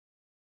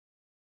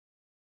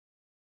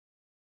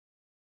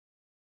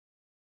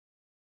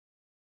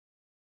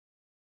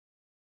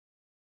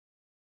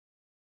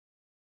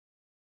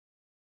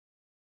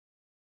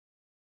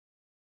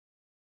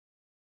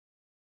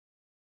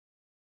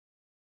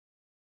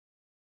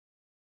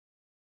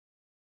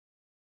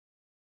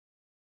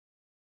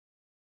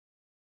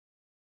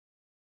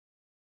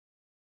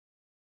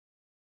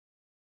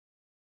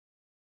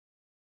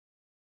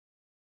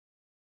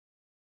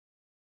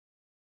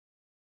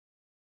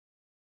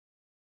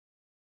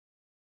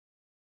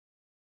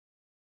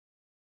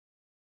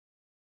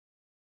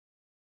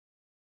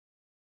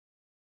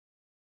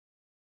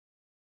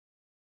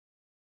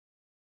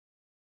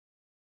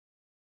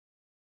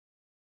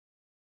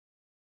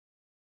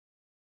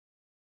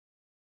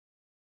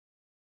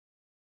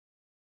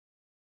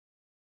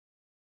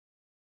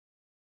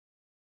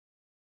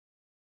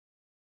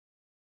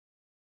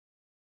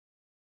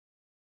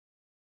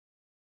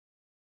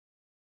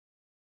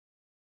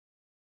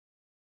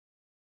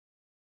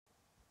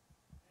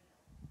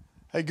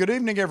Hey, good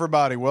evening,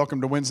 everybody.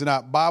 Welcome to Wednesday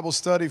Night Bible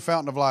Study,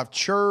 Fountain of Life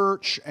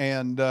Church,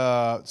 and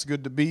it's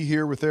good to be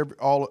here with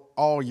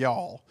all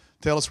y'all.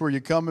 Tell us where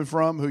you're coming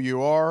from, who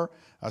you are.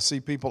 I see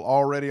people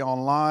already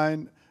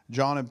online,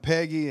 John and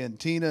Peggy and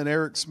Tina and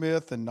Eric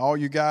Smith, and all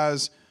you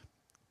guys,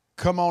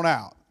 come on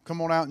out. Come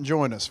on out and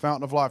join us.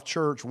 Fountain of Life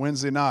Church,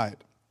 Wednesday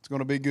night. It's going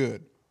to be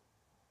good.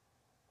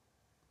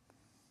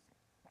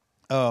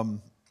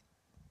 And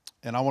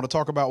I want to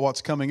talk about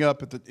what's coming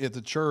up at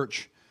the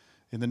church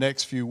in the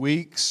next few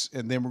weeks,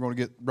 and then we're going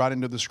to get right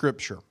into the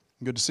scripture.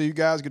 Good to see you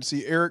guys. Good to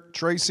see Eric,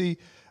 Tracy,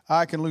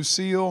 Ike, and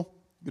Lucille.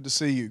 Good to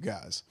see you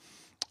guys.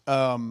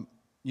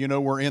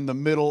 We're in the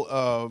middle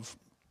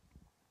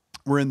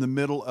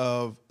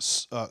of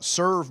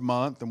Serve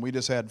Month, and we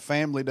just had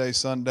Family Day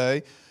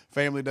Sunday.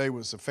 Family Day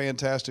was a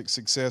fantastic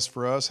success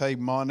for us. Hey,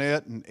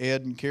 Monette and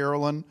Ed and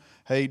Carolyn.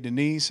 Hey,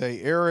 Denise. Hey,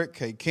 Eric.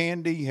 Hey,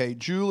 Candy. Hey,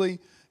 Julie.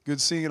 Good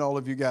seeing all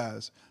of you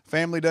guys.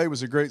 Family Day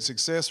was a great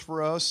success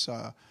for us.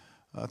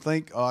 I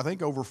think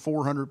over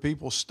 400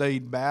 people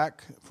stayed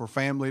back for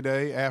Family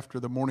Day after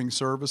the morning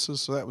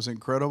services, so that was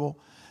incredible.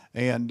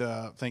 And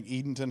I think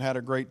Edenton had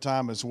a great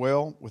time as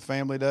well with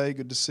Family Day.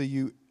 Good to see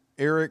you,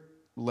 Eric,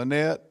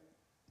 Lynette,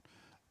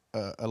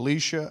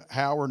 Alicia,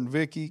 Howard, and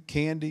Vicky,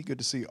 Candy. Good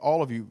to see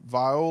all of you,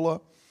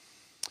 Viola.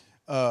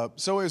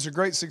 So it was a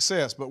great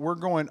success, but we're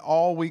going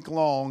all week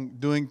long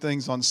doing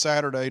things on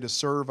Saturday to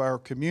serve our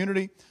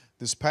community.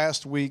 This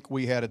past week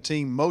we had a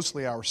team,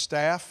 mostly our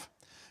staff,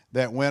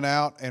 that went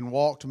out and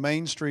walked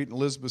Main Street in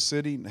Elizabeth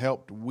City and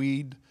helped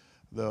weed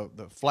the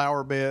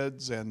flower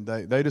beds, and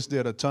they just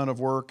did a ton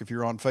of work. If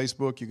you're on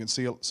Facebook, you can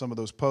see some of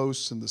those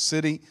posts, and the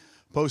city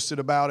posted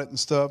about it and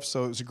stuff,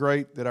 so it was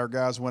great that our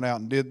guys went out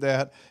and did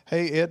that.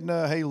 Hey,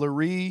 Edna. Hey,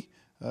 Laree.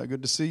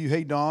 Good to see you.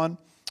 Hey, Dawn,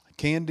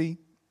 Candy,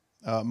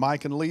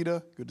 Mike and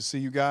Lita. Good to see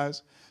you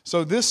guys.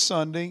 So this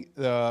Sunday,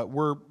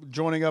 we're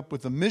joining up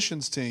with the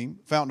missions team,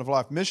 Fountain of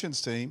Life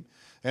missions team,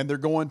 and they're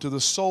going to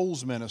the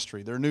Souls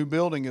Ministry. Their new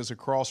building is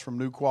across from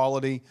New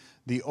Quality,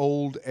 the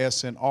old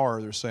S&R,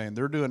 they're saying.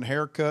 They're doing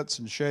haircuts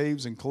and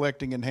shaves and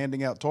collecting and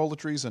handing out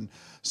toiletries and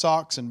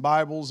socks and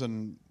Bibles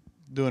and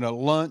doing a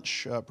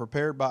lunch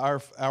prepared by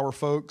our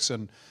folks,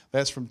 and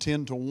that's from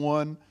 10 to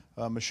 1.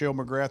 Michelle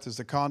McGrath is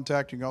the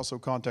contact. You can also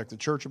contact the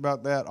church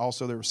about that.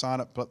 Also, there were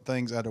sign-up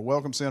things at a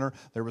Welcome Center.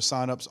 There were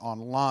sign-ups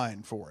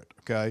online for it,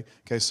 okay, in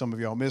case some of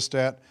y'all missed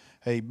that.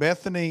 Hey,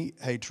 Bethany.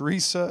 Hey,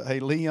 Teresa.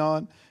 Hey,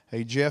 Leon.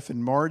 Hey, Jeff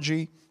and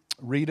Margie,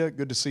 Rita,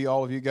 good to see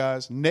all of you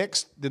guys.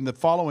 Next, then the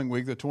following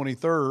week, the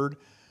 23rd,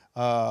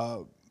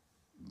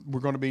 we're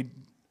going to be,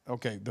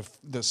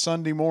 the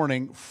Sunday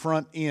morning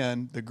front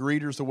end, the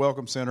greeters, the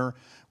Welcome Center,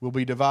 will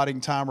be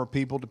dividing time or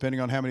people, depending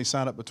on how many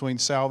sign up, between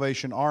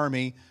Salvation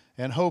Army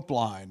and Hope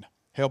Line,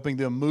 helping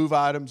them move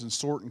items and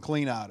sort and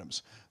clean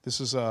items.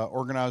 This is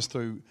organized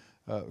through,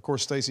 of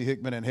course, Stacy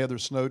Hickman and Heather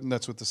Snowden.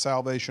 That's with the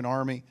Salvation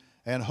Army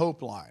and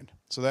Hope Line.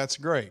 So that's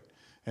great.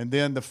 And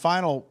then the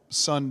final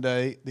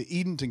Sunday, the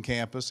Edenton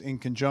campus, in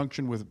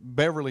conjunction with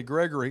Beverly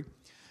Gregory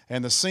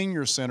and the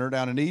Senior Center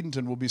down in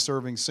Edenton, will be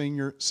serving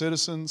senior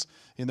citizens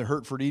in the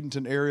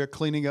Hertford-Edenton area,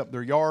 cleaning up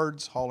their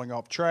yards, hauling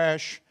off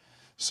trash.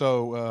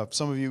 So if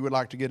some of you would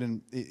like to get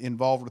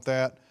involved with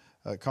that,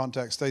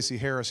 contact Stacy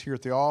Harris here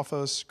at the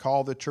office,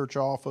 call the church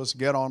office,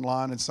 get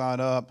online and sign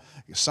up.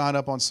 Sign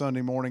up on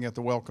Sunday morning at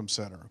the Welcome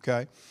Center,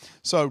 okay?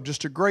 So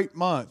just a great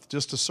month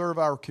just to serve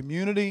our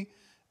community.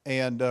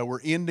 And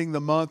we're ending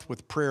the month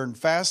with prayer and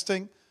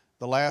fasting.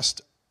 The last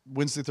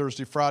Wednesday,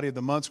 Thursday, Friday of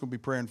the month is going to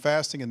be prayer and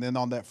fasting. And then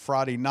on that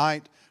Friday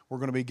night, we're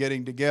going to be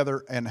getting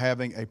together and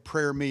having a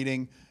prayer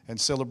meeting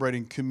and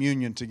celebrating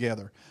communion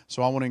together.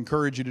 So I want to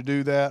encourage you to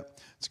do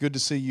that. It's good to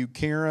see you,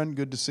 Karen.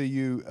 Good to see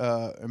you,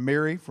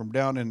 Mary, from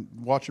down in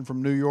watching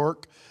from New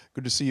York.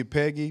 Good to see you,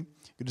 Peggy.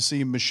 Good to see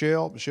you,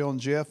 Michelle and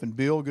Jeff and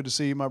Bill. Good to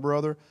see you, my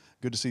brother.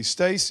 Good to see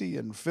Stacy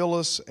and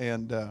Phyllis.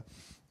 And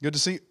good to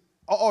see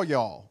all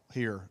y'all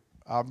here.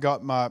 I've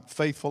got my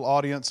faithful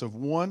audience of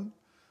one,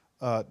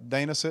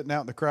 Dana sitting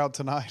out in the crowd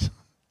tonight,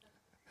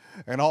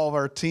 and all of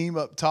our team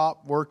up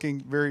top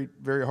working very,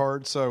 very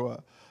hard.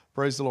 So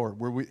praise the Lord.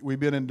 We've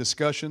been in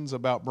discussions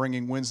about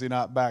bringing Wednesday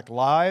night back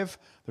live.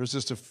 There's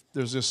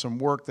just some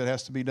work that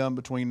has to be done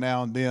between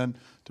now and then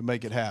to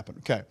make it happen.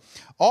 Okay.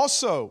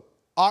 Also,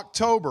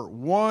 October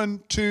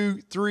 1,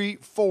 2, 3,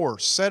 4.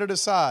 Set it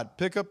aside.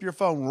 Pick up your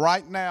phone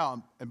right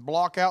now and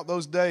block out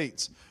those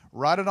dates.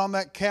 Write it on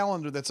that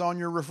calendar that's on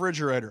your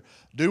refrigerator.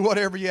 Do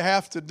whatever you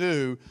have to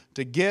do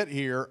to get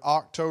here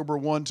October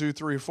 1, 2,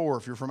 3, 4.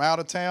 If you're from out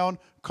of town,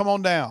 come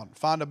on down.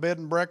 Find a bed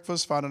and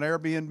breakfast, find an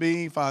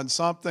Airbnb, find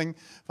something,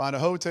 find a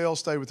hotel,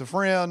 stay with a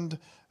friend,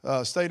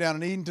 stay down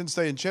in Edenton,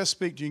 stay in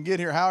Chesapeake. You can get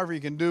here however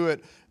you can do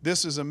it.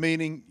 This is a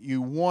meeting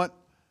you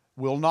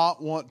will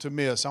not want to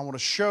miss. I want to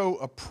show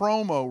a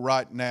promo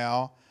right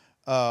now.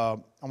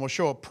 I'm going to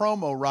show a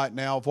promo right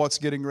now of what's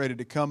getting ready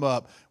to come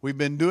up. We've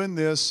been doing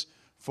this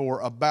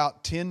for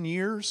about 10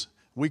 years.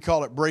 We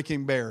call it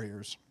Breaking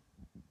Barriers.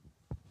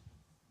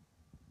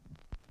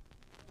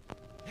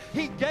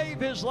 He gave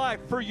His life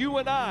for you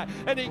and I,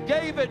 and He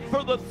gave it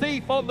for the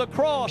thief on the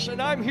cross.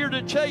 And I'm here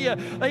to tell you,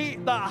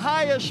 the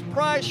highest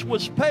price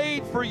was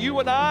paid for you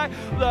and I.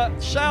 The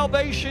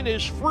salvation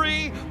is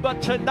free,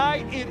 but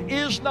tonight it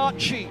is not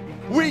cheap.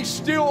 We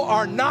still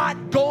are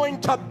not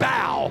going to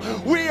bow.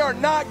 We are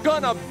not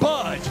going to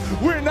budge.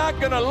 We're not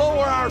going to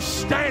lower our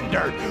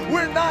standard.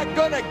 We're not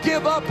going to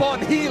give up on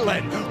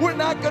healing. We're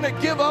not going to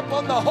give up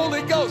on the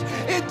Holy Ghost.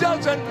 It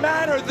doesn't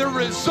matter the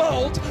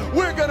result.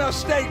 We're going to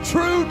stay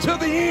true to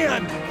the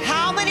end.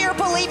 How many are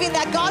believing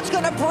that God's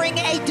going to bring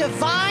a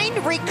divine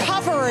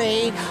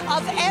recovery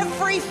of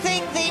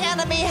everything the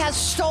enemy has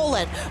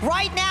stolen?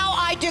 Right now,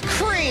 I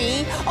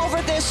decree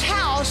over this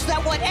house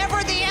that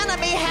whatever the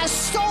enemy has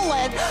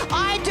stolen,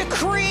 I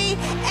decree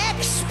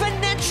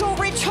exponential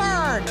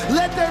return.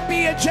 Let there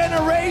be a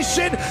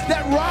generation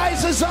that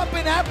rises up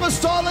in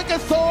apostolic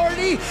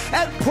authority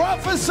and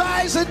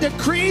prophesies and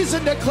decrees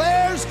and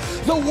declares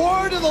the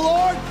word of the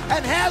Lord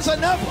and has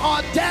enough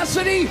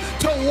audacity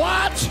to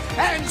watch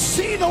and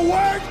see the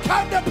word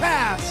come to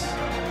pass.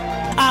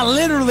 I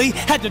literally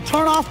had to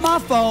turn off my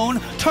phone,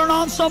 turn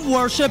on some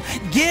worship,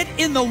 get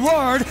in the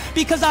Word,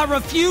 because I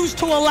refuse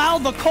to allow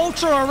the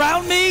culture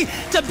around me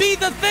to be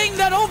the thing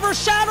that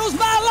overshadows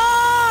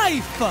my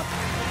life.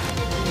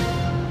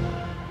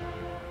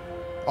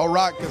 All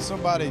right, can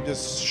somebody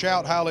just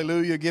shout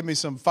hallelujah? Give me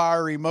some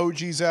fire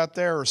emojis out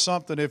there or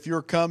something if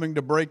you're coming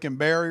to Breaking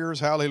Barriers.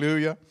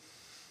 Hallelujah.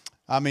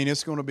 I mean,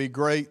 it's going to be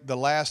great. The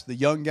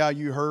young guy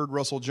you heard,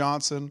 Russell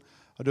Johnson,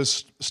 I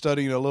just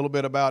studied a little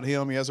bit about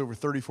him. He has over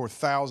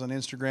 34,000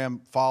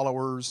 Instagram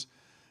followers.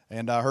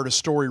 And I heard a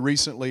story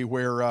recently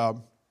where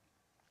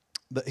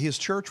his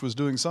church was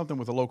doing something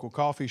with a local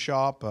coffee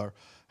shop,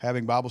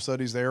 having Bible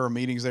studies there or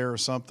meetings there or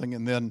something.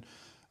 And then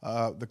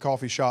the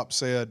coffee shop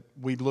said,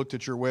 we looked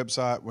at your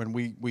website. When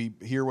we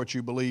hear what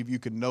you believe, you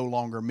can no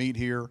longer meet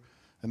here.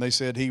 And they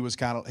said he was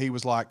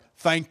like,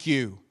 thank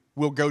you.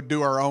 We'll go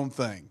do our own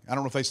thing. I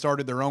don't know if they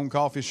started their own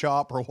coffee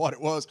shop or what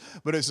it was,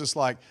 but it's just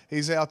like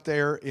he's out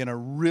there in a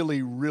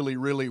really, really,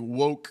 really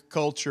woke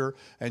culture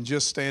and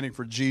just standing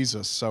for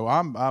Jesus. So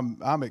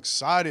I'm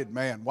excited,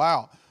 man.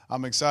 Wow,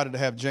 I'm excited to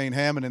have Jane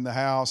Hammond in the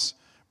house,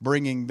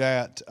 bringing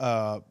that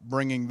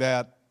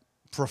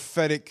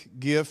prophetic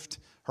gift.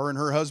 Her and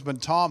her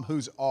husband Tom,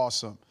 who's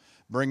awesome,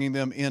 bringing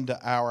them into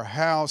our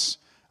house.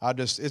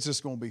 It's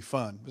just going to be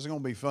fun. It's going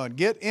to be fun.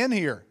 Get in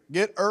here.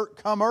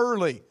 Come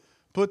early.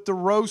 Put the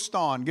roast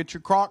on. Get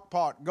your crock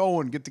pot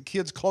going. Get the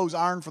kids' clothes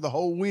ironed for the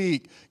whole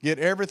week. Get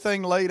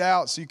everything laid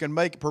out so you can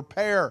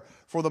prepare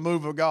for the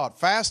move of God.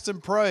 Fast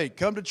and pray.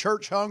 Come to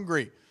church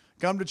hungry.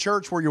 Come to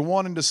church where you're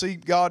wanting to see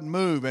God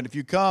move. And if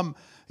you come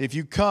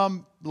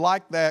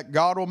like that,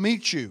 God will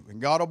meet you and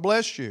God will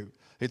bless you.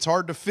 It's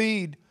hard to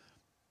feed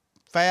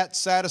fat,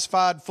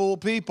 satisfied, full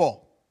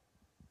people.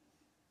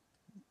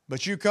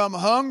 But you come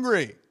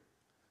hungry.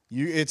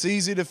 It's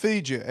easy to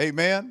feed you.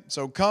 Amen.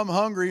 So come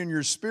hungry in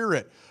your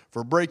spirit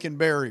for Breaking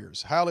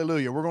Barriers.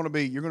 Hallelujah. You're going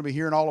to be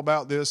hearing all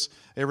about this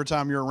every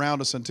time you're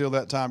around us until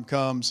that time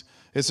comes.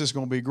 It's just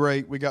going to be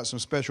great. We got some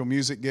special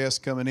music guests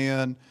coming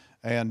in,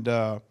 and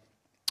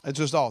it's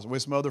just awesome.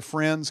 With some other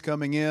friends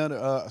coming in,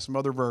 some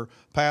other of our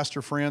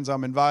pastor friends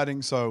I'm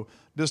inviting. So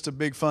just a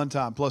big fun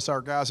time. Plus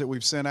our guys that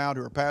we've sent out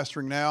who are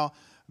pastoring now,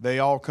 they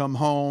all come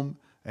home.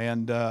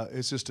 And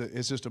it's just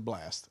a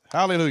blast.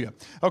 Hallelujah.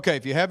 Okay,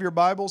 if you have your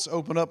Bibles,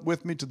 open up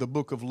with me to the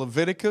book of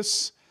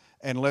Leviticus,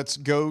 and let's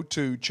go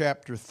to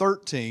chapter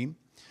 13.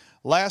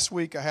 Last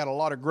week I had a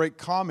lot of great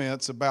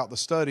comments about the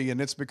study,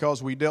 and it's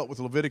because we dealt with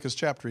Leviticus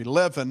chapter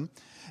 11.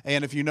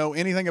 And if you know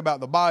anything about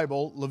the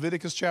Bible,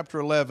 Leviticus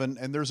chapter 11,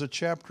 and there's a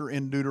chapter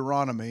in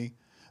Deuteronomy,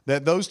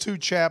 that those two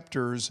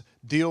chapters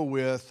deal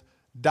with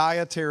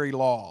dietary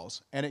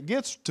laws. And it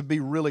gets to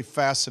be really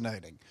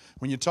fascinating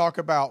when you talk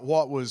about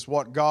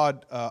what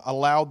God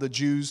allowed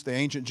the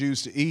ancient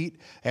Jews to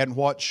eat, and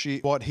what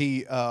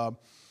He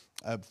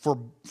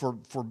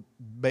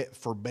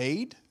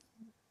forbade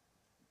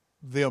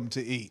them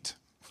to eat.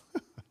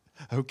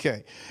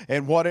 Okay,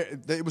 and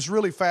it was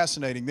really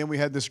fascinating. Then we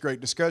had this great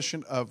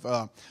discussion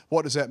of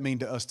what does that mean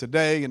to us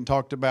today, and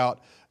talked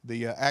about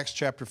the Acts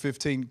chapter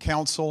 15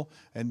 council,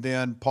 and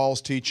then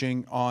Paul's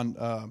teaching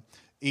on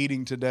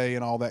eating today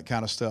and all that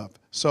kind of stuff.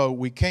 So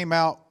we came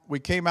out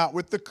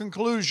with the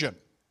conclusion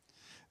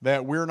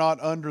that we're not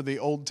under the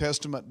Old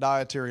Testament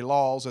dietary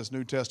laws as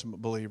New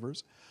Testament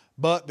believers,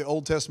 but the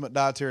Old Testament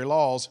dietary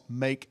laws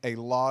make a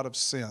lot of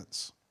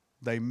sense.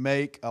 They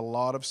make a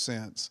lot of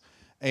sense.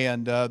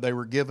 And they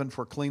were given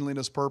for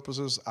cleanliness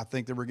purposes. I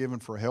think they were given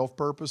for health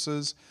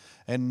purposes.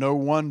 And no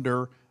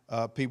wonder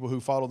people who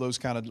follow those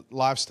kind of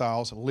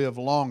lifestyles live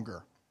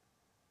longer.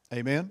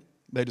 Amen?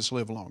 They just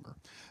live longer.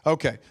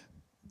 Okay.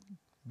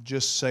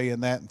 Just saying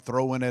that and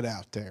throwing it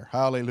out there.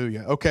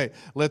 Hallelujah. Okay,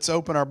 let's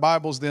open our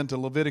Bibles then to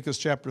Leviticus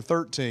chapter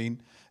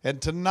 13.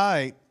 And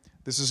tonight,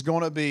 this is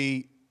going to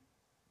be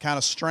kind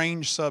of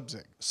strange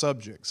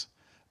subjects.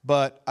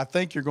 But I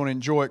think you're going to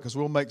enjoy it because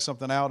we'll make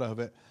something out of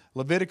it.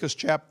 Leviticus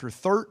chapter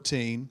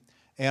 13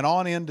 and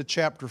on into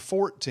chapter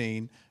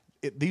 14.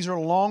 These are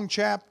long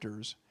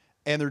chapters,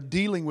 and they're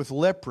dealing with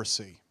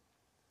leprosy.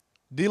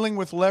 Dealing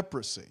with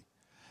leprosy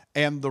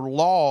and the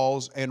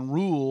laws and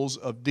rules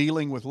of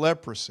dealing with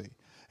leprosy.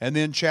 And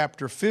then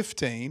chapter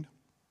 15,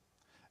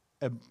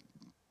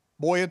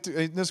 boy, this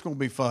is going to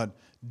be fun,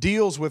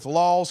 deals with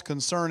laws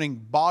concerning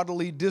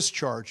bodily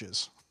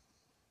discharges.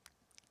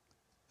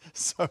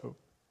 So,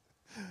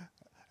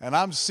 and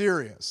I'm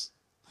serious,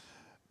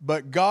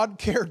 but God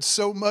cared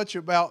so much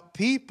about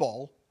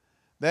people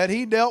that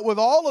He dealt with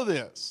all of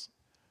this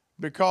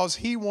because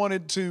He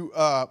wanted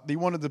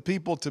the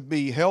people to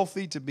be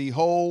healthy, to be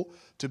whole,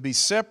 to be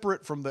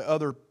separate from the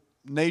other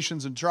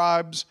nations and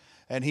tribes,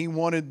 and He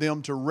wanted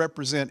them to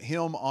represent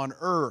Him on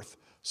earth.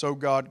 So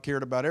God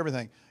cared about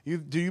everything.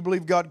 Do you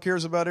believe God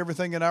cares about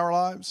everything in our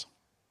lives?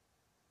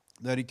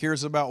 That He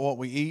cares about what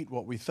we eat,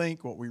 what we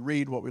think, what we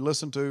read, what we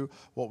listen to,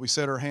 what we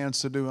set our hands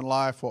to do in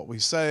life, what we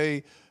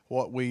say,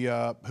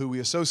 who we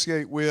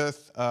associate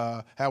with,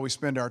 how we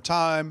spend our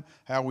time,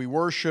 how we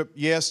worship.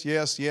 Yes,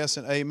 yes, yes,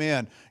 and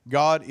amen.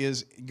 God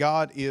is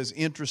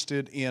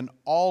interested in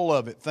all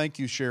of it. Thank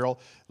you, Cheryl.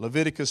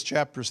 Leviticus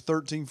chapters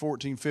 13,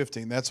 14,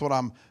 15. That's what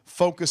I'm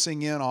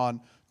focusing in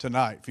on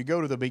tonight. If you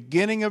go to the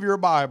beginning of your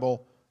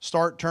Bible,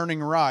 start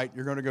turning right,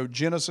 you're going to go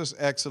Genesis,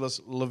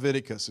 Exodus,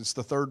 Leviticus. It's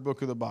the third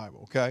book of the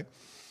Bible, okay?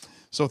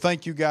 So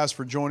thank you guys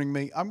for joining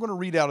me. I'm going to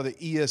read out of the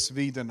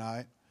ESV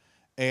tonight.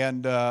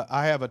 And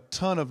I have a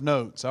ton of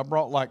notes. I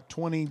brought like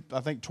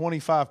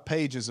 25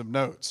 pages of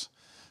notes.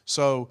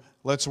 So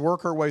let's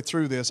work our way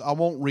through this. I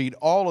won't read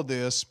all of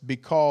this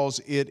because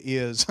it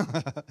is,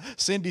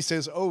 Cindy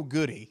says, oh,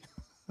 goody.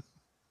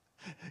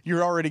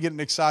 You're already getting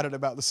excited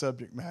about the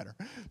subject matter.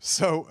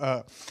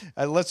 So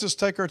let's just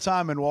take our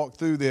time and walk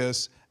through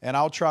this, and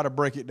I'll try to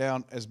break it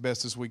down as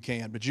best as we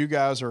can. But you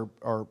guys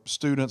are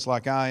students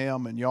like I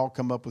am, and y'all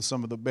come up with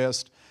some of the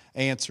best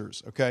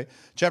answers, okay?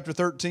 Chapter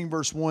 13,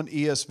 verse 1,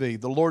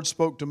 ESV. The Lord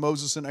spoke to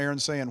Moses and Aaron,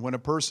 saying, when a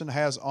person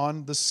has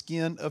on the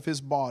skin of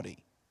his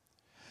body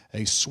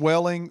a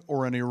swelling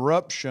or an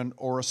eruption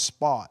or a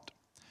spot,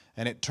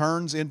 and it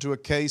turns into a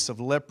case of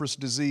leprous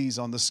disease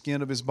on the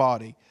skin of his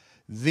body,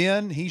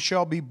 then he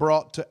shall be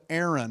brought to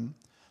Aaron,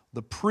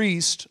 the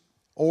priest,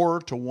 or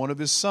to one of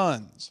his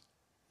sons,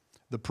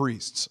 the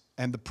priests.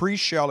 And the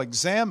priest shall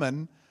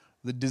examine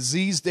the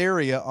diseased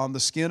area on the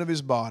skin of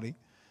his body,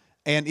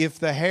 and if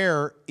the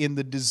hair in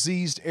the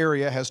diseased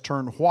area has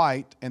turned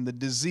white and the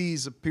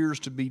disease appears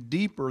to be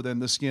deeper than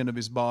the skin of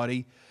his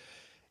body,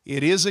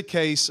 it is a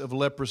case of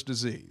leprous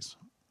disease.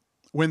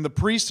 When the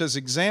priest has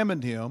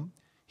examined him,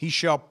 he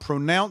shall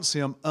pronounce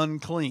him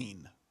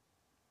unclean.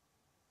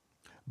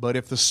 But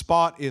if the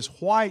spot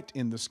is white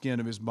in the skin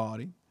of his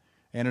body,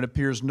 and it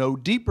appears no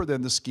deeper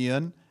than the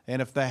skin,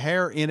 and if the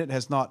hair in it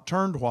has not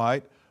turned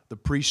white, the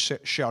priest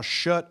shall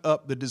shut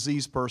up the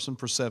diseased person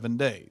for 7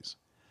 days.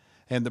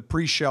 And the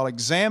priest shall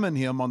examine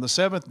him on the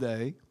seventh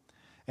day,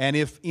 and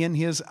if in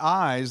his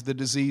eyes the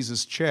disease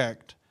is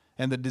checked,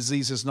 and the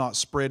disease is not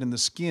spread in the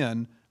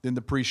skin, then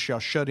the priest shall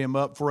shut him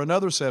up for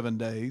another 7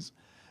 days,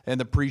 and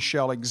the priest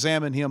shall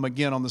examine him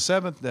again on the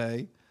seventh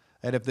day,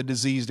 and if the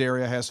diseased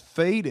area has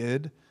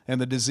faded, and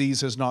the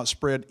disease has not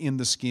spread in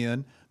the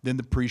skin, then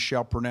the priest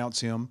shall pronounce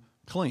him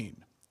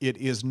clean. It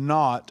is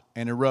not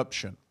an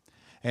eruption,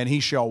 and he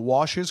shall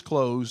wash his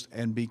clothes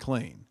and be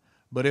clean.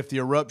 But if the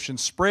eruption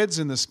spreads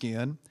in the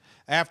skin,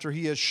 after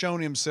he has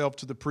shown himself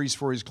to the priest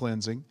for his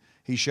cleansing,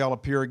 he shall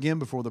appear again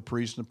before the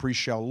priest, and the priest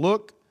shall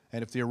look,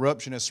 and if the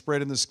eruption has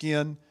spread in the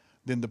skin,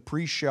 then the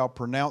priest shall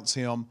pronounce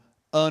him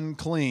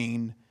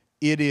unclean.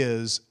 It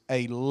is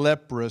a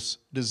leprous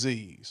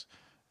disease.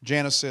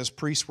 Janice says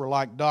priests were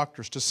like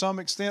doctors. To some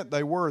extent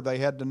they were. They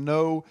had to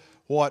know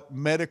what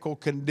medical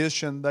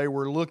condition they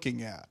were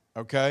looking at,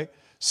 okay?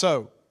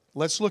 So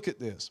let's look at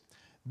this.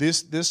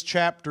 This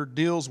chapter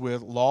deals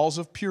with laws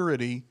of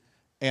purity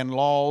and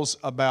laws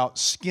about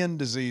skin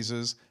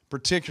diseases,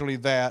 particularly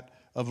that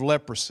of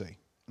leprosy,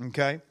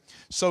 okay?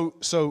 So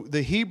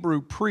the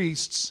Hebrew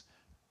priests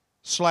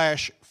 /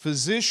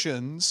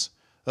 physicians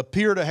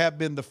appear to have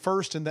been the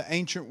first in the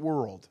ancient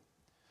world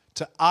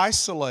to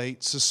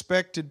isolate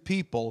suspected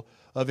people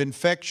of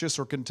infectious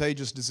or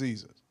contagious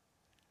diseases.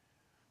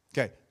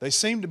 Okay, they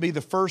seem to be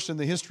the first in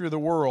the history of the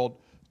world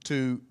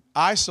to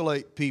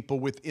isolate people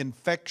with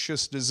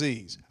infectious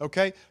disease.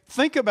 Okay,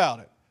 think about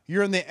it.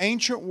 You're in the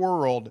ancient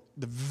world,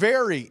 the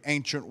very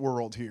ancient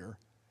world here,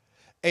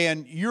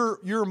 and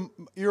you're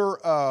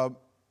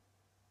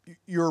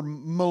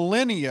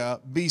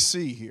millennia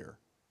BC here.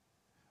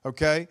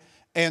 Okay,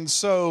 and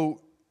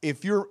so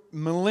if you're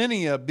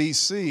millennia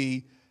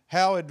BC,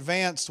 how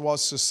advanced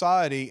was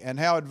society and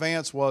how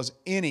advanced was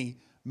any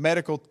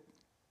medical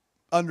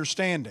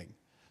understanding?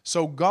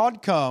 So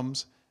God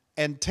comes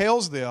and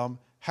tells them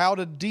how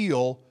to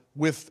deal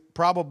with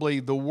probably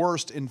the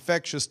worst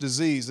infectious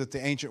disease that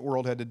the ancient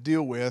world had to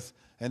deal with,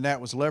 and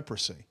that was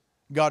leprosy.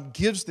 God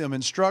gives them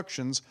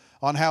instructions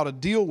on how to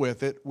deal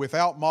with it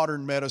without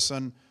modern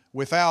medicine,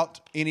 without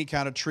any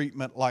kind of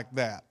treatment like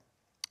that.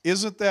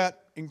 Isn't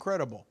that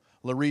incredible?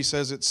 Larry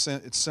says it's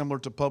similar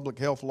to public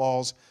health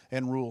laws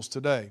and rules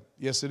today.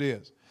 Yes, it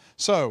is.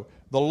 So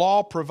the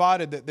law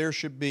provided that there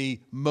should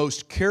be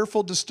most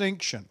careful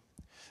distinction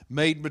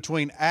made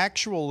between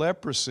actual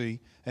leprosy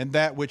and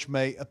that which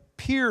may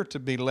appear to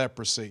be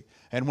leprosy.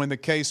 And when the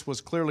case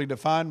was clearly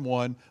defined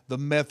one, the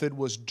method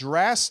was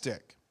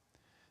drastic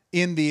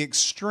in the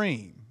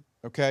extreme.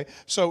 Okay?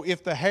 So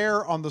if the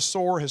hair on the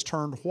sore has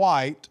turned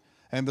white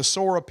and the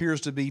sore appears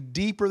to be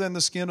deeper than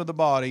the skin of the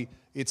body,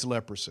 it's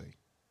leprosy.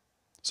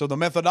 So the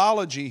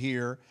methodology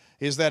here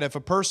is that if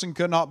a person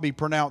could not be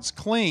pronounced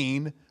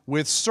clean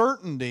with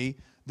certainty,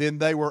 then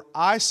they were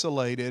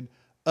isolated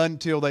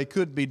until they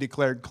could be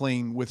declared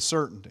clean with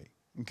certainty.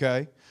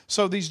 Okay?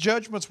 So these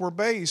judgments were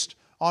based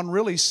on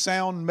really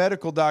sound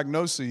medical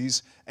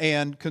diagnoses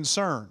and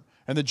concern.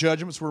 And the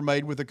judgments were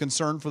made with a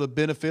concern for the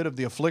benefit of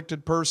the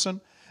afflicted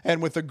person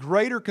and with a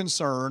greater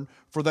concern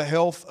for the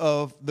health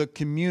of the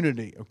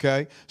community.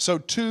 Okay? So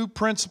two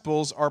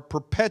principles are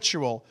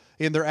perpetual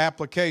in their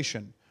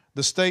application.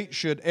 The state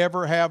should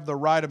ever have the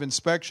right of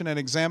inspection and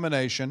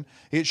examination.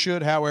 It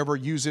should, however,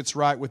 use its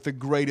right with the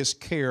greatest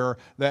care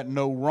that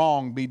no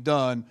wrong be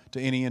done to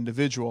any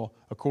individual,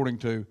 according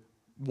to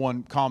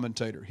one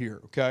commentator here,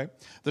 okay?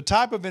 The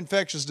type of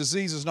infectious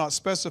disease is not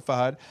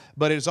specified,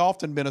 but it has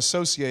often been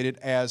associated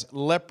as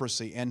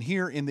leprosy. And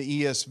here in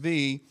the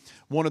ESV,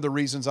 one of the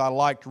reasons I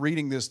liked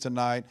reading this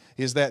tonight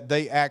is that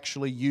they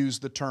actually use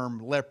the term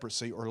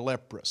leprosy or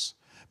leprous,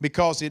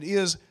 because it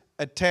is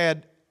a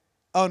tad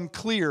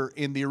unclear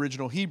in the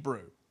original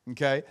Hebrew,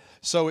 okay?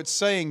 So it's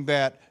saying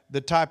that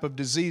the type of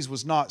disease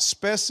was not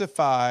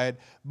specified,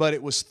 but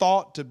it was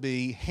thought to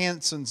be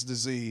Hansen's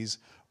disease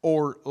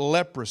or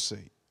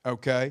leprosy,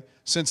 okay?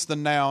 Since the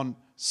noun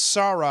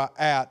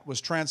sara'at was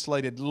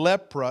translated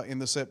lepra in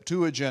the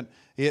Septuagint,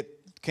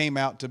 it came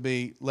out to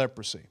be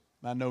leprosy.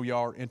 I know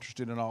y'all are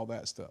interested in all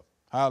that stuff.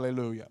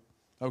 Hallelujah,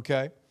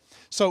 okay?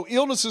 So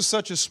illnesses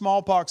such as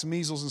smallpox,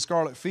 measles, and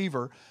scarlet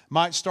fever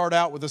might start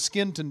out with a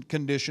skin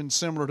condition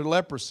similar to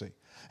leprosy.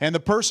 And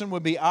the person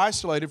would be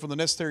isolated for the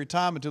necessary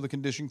time until the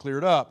condition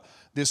cleared up.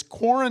 This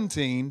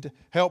quarantine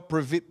helped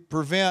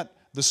prevent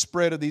the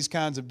spread of these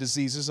kinds of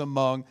diseases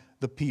among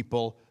the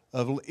people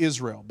of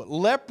Israel. But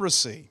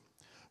leprosy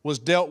was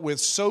dealt with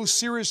so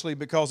seriously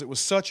because it was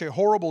such a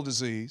horrible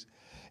disease.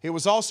 It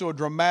was also a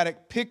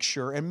dramatic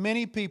picture, and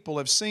many people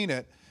have seen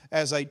it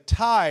as a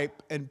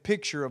type and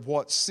picture of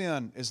what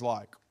sin is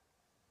like.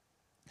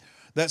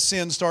 That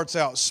sin starts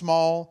out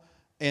small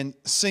and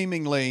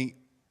seemingly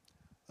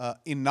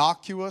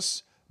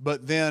innocuous,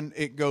 but then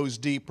it goes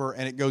deeper,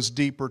 and it goes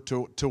deeper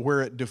to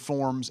where it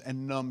deforms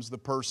and numbs the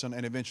person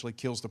and eventually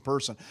kills the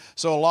person.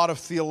 So a lot of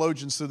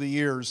theologians through the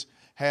years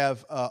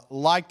have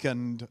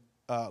likened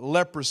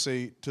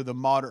leprosy to the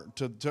modern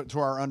to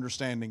our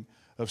understanding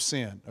of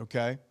sin.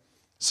 Okay,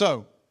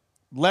 so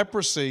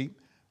leprosy,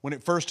 when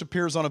it first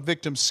appears on a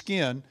victim's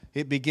skin,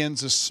 it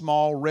begins as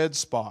small red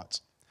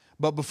spots.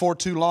 But before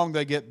too long,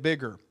 they get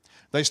bigger.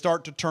 They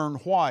start to turn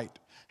white,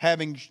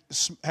 having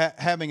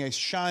a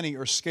shiny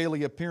or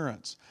scaly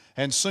appearance.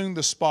 And soon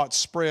the spots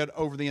spread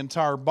over the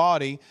entire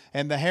body,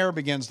 and the hair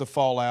begins to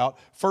fall out,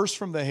 first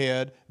from the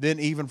head, then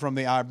even from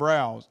the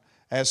eyebrows.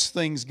 As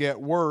things get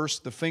worse,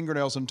 the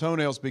fingernails and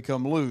toenails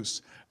become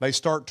loose. They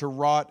start to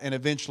rot and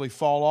eventually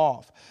fall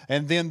off.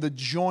 And then the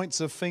joints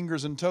of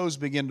fingers and toes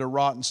begin to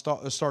rot and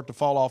start to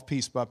fall off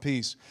piece by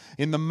piece.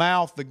 In the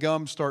mouth, the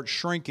gums start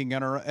shrinking.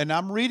 And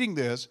I'm reading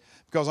this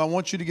because I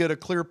want you to get a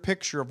clear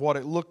picture of what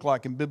it looked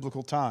like in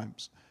biblical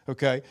times.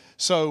 Okay,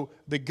 so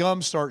the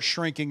gums start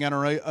shrinking and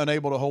are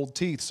unable to hold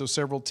teeth, so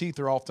several teeth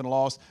are often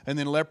lost, and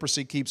then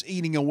leprosy keeps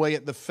eating away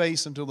at the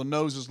face until the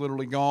nose is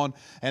literally gone,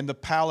 and the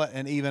palate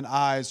and even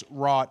eyes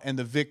rot, and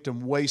the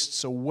victim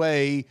wastes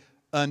away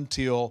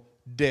until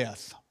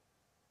death.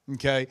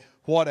 Okay,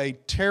 what a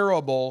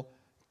terrible,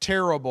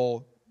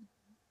 terrible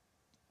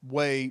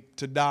way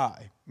to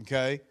die.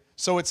 Okay,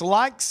 so it's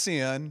like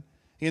sin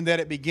in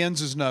that it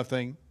begins as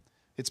nothing,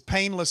 it's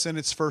painless in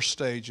its first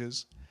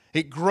stages,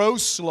 it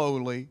grows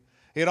slowly.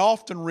 It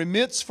often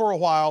remits for a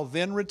while,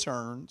 then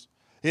returns.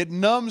 It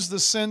numbs the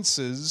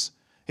senses.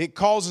 It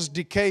causes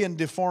decay and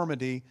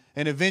deformity,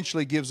 and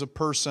eventually gives a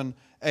person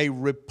a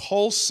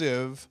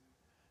repulsive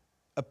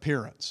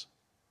appearance.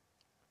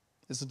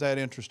 Isn't that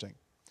interesting?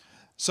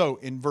 So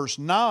in verse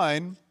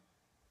 9,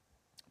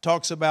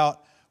 talks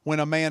about when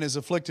a man is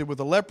afflicted with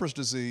a leprous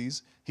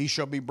disease, he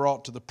shall be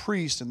brought to the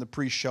priest, and the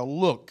priest shall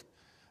look.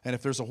 And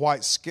if there's a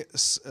white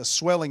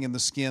swelling in the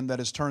skin that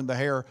has turned the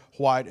hair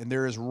white, and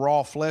there is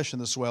raw flesh in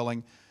the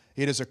swelling,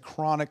 it is a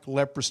chronic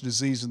leprous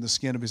disease in the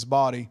skin of his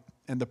body,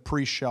 and the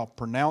priest shall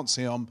pronounce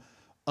him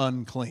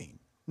unclean.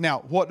 Now,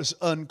 what does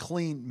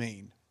unclean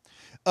mean?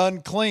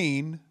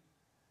 Unclean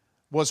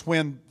was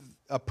when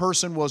a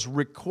person was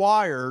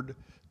required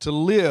to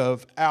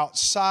live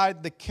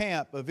outside the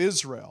camp of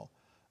Israel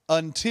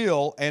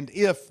until and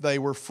if they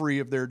were free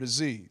of their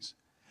disease.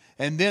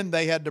 And then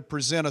they had to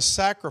present a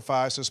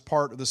sacrifice as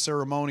part of the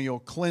ceremonial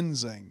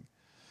cleansing.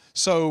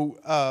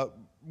 So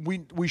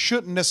we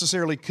shouldn't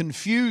necessarily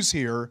confuse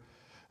here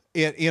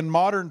in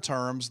modern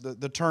terms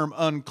the term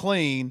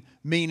unclean,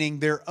 meaning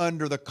they're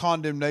under the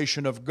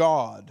condemnation of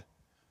God,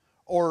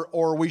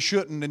 or we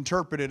shouldn't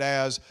interpret it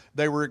as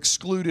they were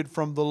excluded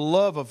from the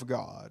love of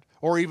God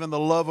or even the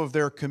love of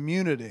their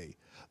community.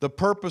 The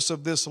purpose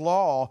of this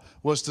law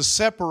was to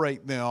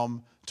separate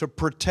them to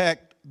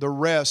protect the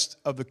rest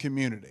of the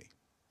community.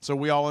 So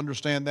we all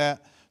understand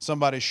that?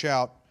 Somebody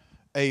shout,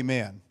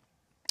 amen.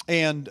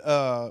 And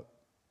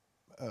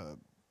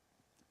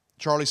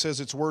Charlie says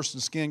it's worse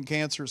than skin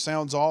cancer. It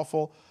sounds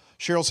awful.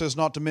 Cheryl says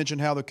not to mention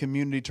how the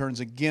community turns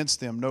against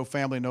them. No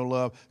family, no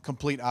love,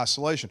 complete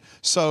isolation.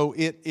 So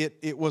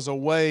it was a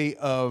way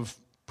of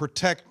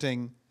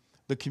protecting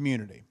the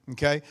community.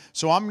 Okay?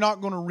 So I'm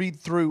not going to read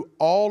through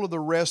all of the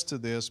rest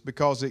of this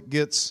because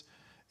it's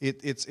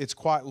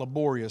quite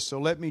laborious. So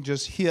let me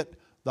just hit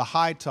the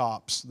high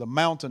tops, the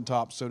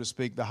mountaintops, so to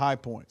speak, the high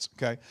points.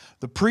 Okay?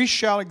 The priest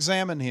shall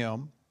examine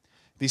him.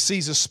 If he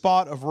sees a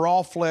spot of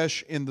raw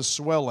flesh in the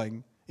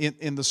swelling,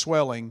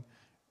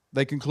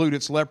 they conclude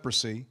it's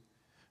leprosy.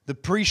 The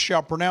priest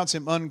shall pronounce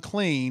him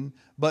unclean,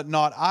 but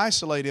not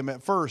isolate him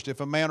at first. If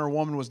a man or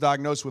woman was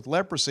diagnosed with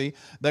leprosy,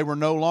 they were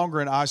no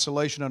longer in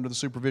isolation under the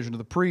supervision of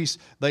the priest.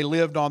 They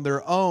lived on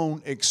their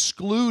own,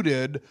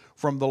 excluded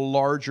from the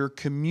larger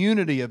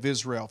community of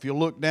Israel. If you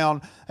look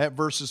down at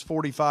verses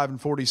 45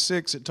 and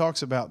 46, it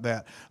talks about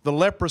that. The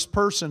leprous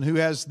person who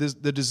has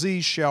the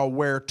disease shall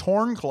wear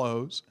torn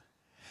clothes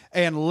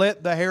and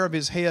let the hair of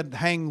his head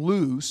hang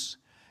loose,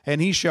 and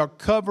he shall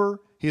cover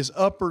his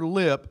upper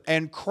lip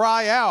and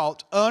cry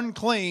out,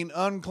 unclean,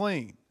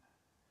 unclean.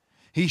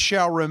 He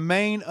shall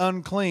remain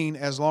unclean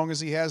as long as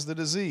he has the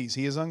disease.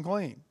 He is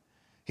unclean.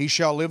 He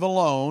shall live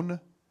alone.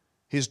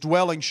 His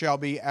dwelling shall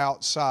be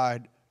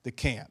outside the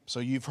camp.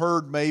 So you've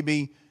heard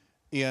maybe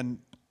in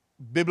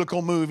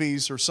biblical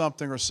movies or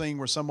something or scene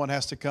where someone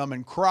has to come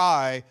and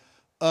cry,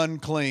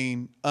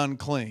 unclean,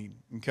 unclean.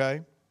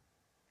 Okay?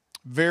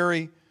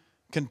 Very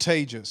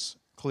contagious,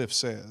 Cliff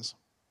says.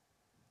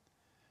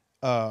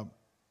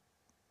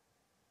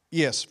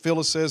 Yes,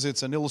 Phyllis says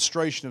it's an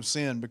illustration of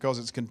sin because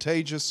it's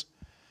contagious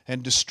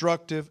and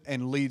destructive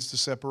and leads to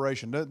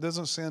separation.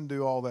 Doesn't sin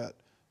do all that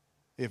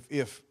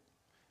if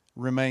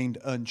remained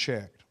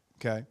unchecked?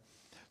 Okay.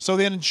 So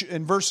then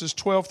in verses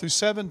 12 through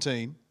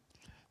 17,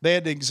 they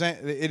had to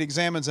it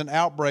examines an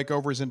outbreak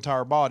over his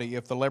entire body.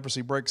 If the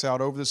leprosy breaks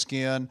out over the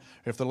skin,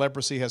 if the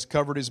leprosy has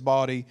covered his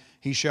body,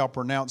 he shall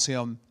pronounce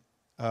him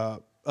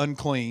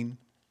unclean.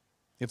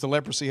 If the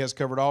leprosy has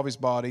covered all of his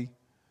body,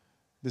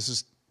 this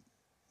is...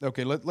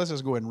 Okay, let's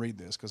just go ahead and read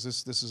this because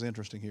this is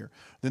interesting here.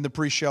 Then the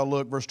priest shall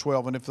look, verse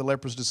 12, and if the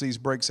leprous disease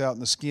breaks out in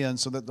the skin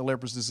so that the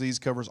leprous disease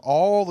covers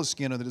all the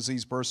skin of the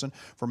diseased person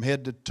from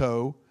head to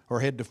toe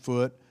or head to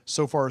foot,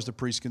 so far as the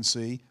priest can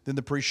see, then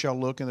the priest shall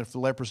look, and if the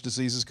leprous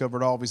disease has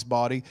covered all of his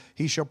body,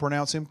 he shall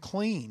pronounce him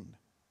clean.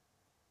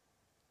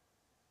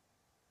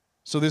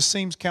 So this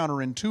seems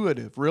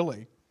counterintuitive,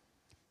 really,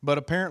 but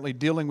apparently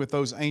dealing with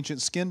those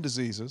ancient skin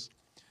diseases,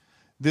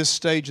 this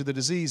stage of the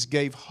disease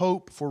gave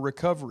hope for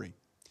recovery.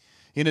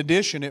 In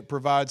addition, it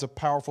provides a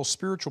powerful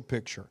spiritual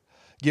picture,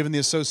 given the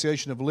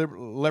association of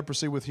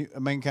leprosy with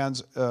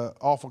mankind's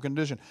awful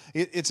condition.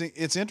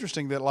 It's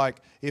interesting that, like,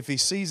 if he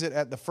sees it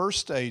at the first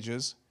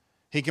stages,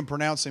 he can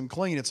pronounce him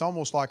clean. It's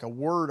almost like a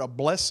word, a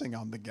blessing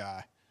on the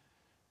guy,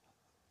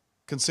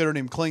 considering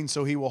him clean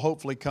so he will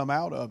hopefully come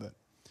out of it.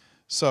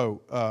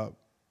 So,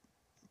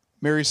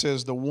 Mary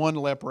says the one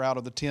leper out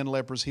of the 10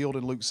 lepers healed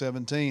in Luke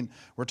 17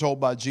 were told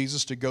by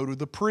Jesus to go to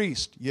the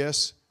priest.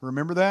 Yes,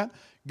 remember that?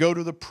 Go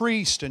to the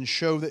priest and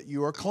show that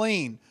you are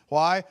clean.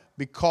 Why?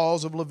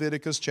 Because of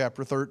Leviticus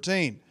chapter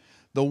 13.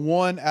 The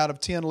one out of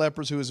 10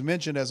 lepers who is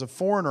mentioned as a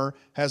foreigner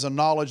has a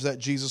knowledge that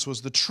Jesus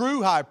was the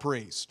true high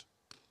priest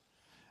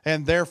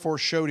and therefore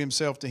showed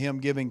himself to him,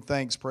 giving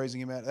thanks, praising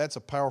him. That's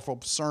a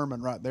powerful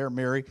sermon right there,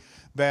 Mary,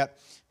 that,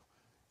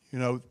 you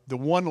know, the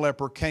one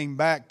leper came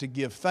back to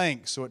give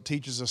thanks, so it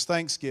teaches us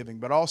thanksgiving,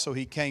 but also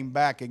he came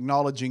back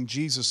acknowledging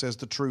Jesus as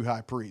the true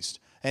high priest.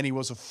 And he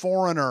was a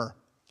foreigner,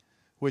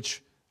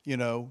 which, you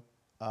know,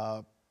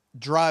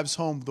 drives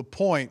home the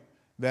point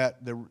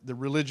that the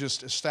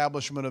religious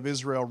establishment of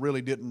Israel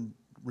really didn't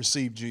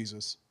receive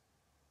Jesus.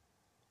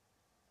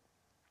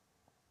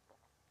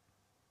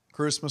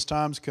 Christmas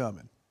time's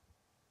coming.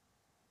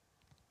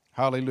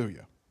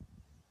 Hallelujah.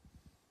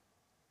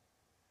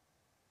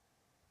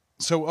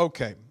 So,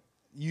 okay,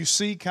 you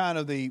see kind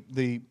of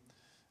the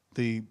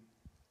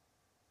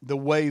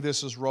way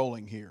this is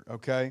rolling here,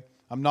 okay?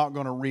 I'm not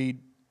going to read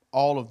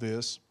all of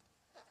this.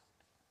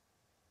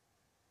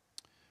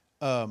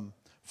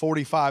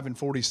 45 and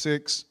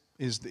 46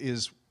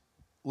 is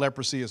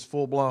leprosy is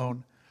full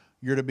blown.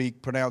 You're to be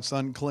pronounced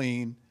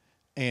unclean,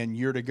 and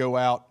you're to go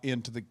out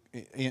into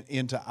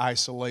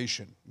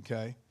isolation.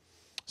 Okay,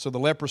 so the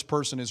leprous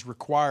person is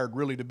required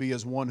really to be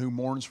as one who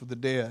mourns for the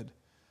dead,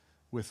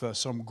 with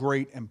some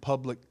great and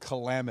public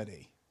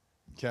calamity.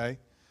 Okay,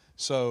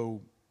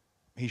 so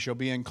he shall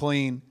be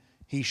unclean.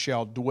 He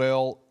shall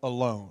dwell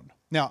alone.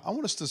 Now I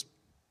want us to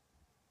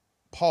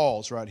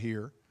pause right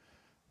here.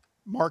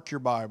 Mark your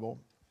Bible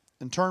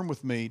and turn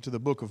with me to the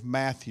book of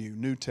Matthew,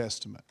 New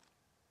Testament.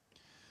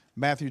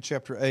 Matthew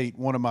chapter 8,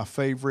 one of my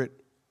favorite,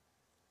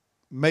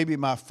 maybe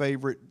my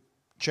favorite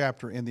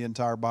chapter in the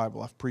entire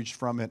Bible. I've preached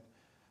from it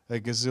a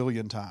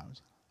gazillion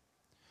times.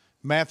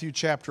 Matthew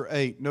chapter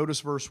 8,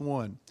 notice verse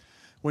 1.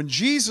 When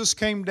Jesus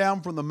came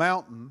down from the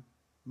mountain,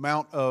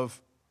 Mount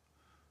of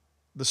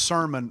the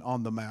Sermon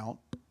on the Mount,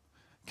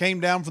 came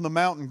down from the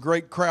mountain,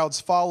 great crowds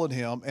followed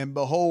him, and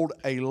behold,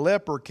 a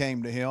leper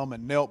came to him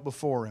and knelt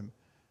before him,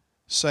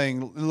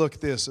 saying, look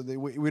at this,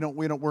 we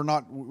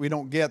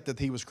don't get that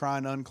he was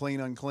crying,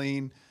 unclean,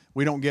 unclean.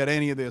 We don't get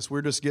any of this.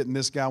 We're just getting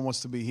this guy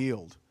wants to be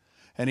healed.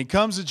 And he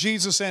comes to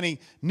Jesus and he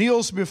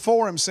kneels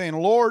before him saying,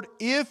 Lord,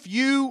 if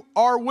you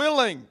are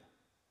willing,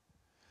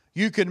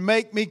 you can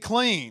make me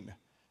clean.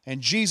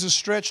 And Jesus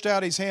stretched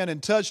out his hand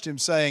and touched him,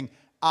 saying,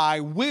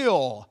 I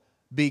will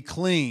be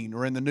clean.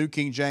 Or in the New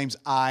King James,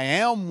 I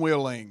am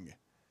willing,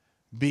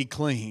 be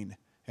clean.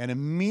 And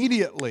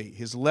immediately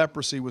his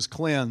leprosy was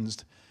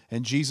cleansed.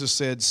 And Jesus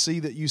said,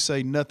 see that you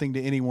say nothing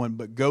to anyone,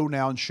 but go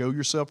now and show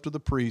yourself to the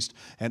priest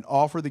and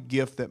offer the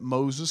gift that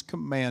Moses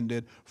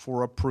commanded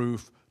for a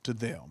proof to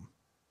them.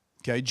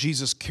 Okay,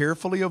 Jesus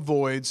carefully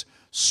avoids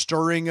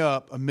stirring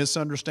up a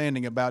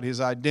misunderstanding about his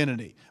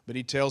identity. But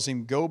he tells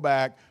him, go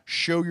back,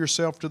 show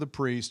yourself to the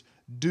priest,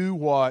 do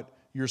what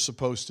you're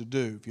supposed to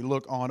do. If you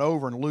look on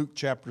over in Luke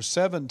chapter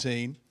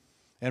 17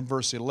 and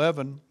verse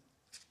 11,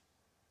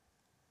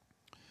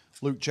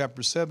 Luke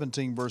chapter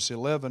 17, verse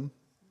 11,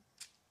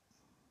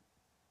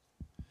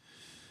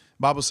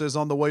 the Bible says,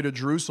 on the way to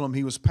Jerusalem,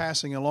 he was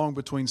passing along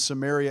between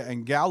Samaria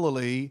and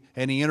Galilee,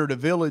 and he entered a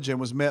village and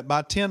was met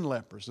by 10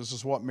 lepers. This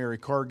is what Mary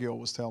Cargill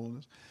was telling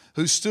us,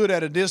 who stood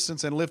at a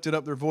distance and lifted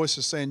up their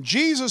voices, saying,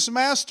 Jesus,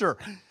 Master,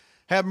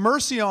 have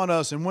mercy on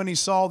us. And when he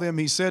saw them,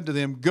 he said to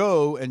them,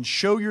 go and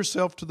show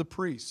yourself to the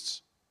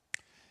priests.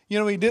 You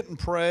know, he didn't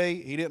pray.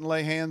 He didn't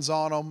lay hands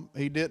on them.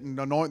 He didn't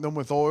anoint them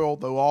with oil,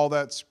 though all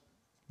that's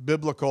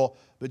biblical.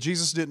 But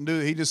Jesus didn't do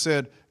it. He just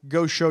said,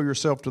 go show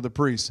yourself to the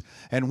priests.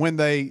 And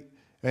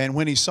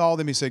when he saw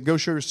them, he said, go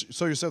show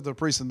yourself to the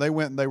priest. And they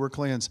went and they were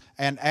cleansed.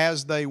 And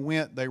as they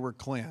went, they were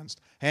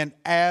cleansed. And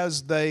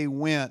as they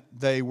went,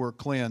 they were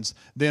cleansed.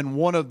 Then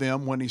one of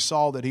them, when he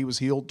saw that he was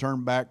healed,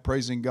 turned back,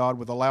 praising God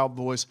with a loud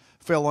voice,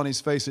 fell on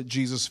his face at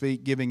Jesus'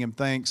 feet, giving him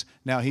thanks.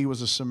 Now he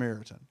was a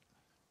Samaritan.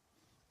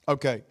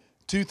 Okay,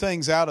 three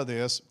things out of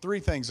this.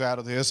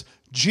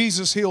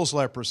 Jesus heals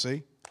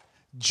leprosy.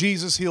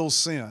 Jesus heals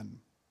sin.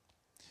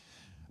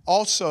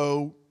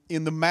 Also,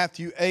 in the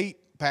Matthew 8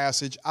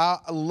 passage, I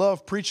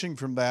love preaching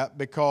from that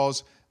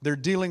because they're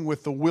dealing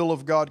with the will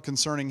of God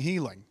concerning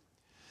healing.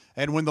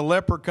 And when the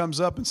leper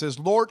comes up and says,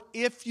 Lord,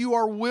 if you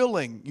are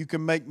willing, you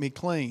can make me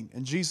clean.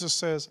 And Jesus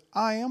says,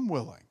 I am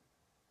willing.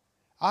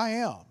 I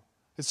am.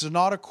 It's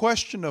not a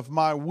question of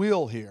my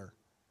will here.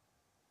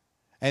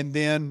 And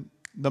then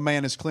the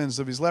man is cleansed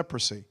of his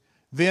leprosy.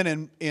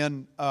 Then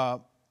in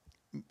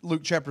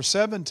Luke chapter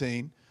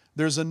 17,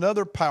 there's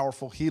another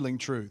powerful healing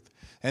truth.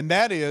 And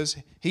that is,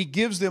 he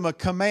gives them a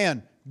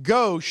command.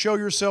 Go, show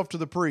yourself to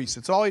the priest.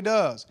 That's all he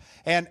does.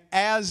 And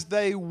as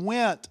they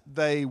went,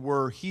 they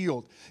were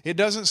healed. It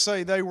doesn't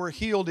say they were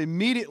healed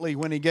immediately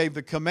when he gave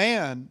the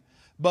command,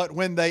 but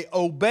when they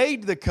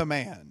obeyed the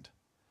command,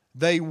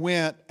 they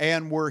went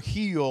and were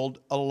healed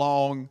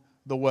along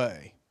the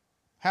way.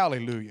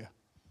 Hallelujah.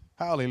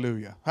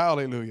 Hallelujah.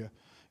 Hallelujah.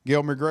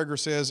 Gail McGregor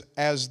says,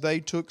 as they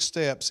took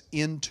steps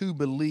into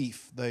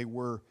belief, they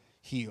were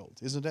healed.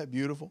 Isn't that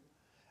beautiful?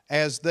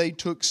 As they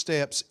took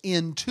steps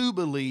into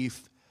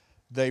belief,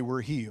 they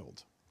were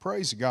healed.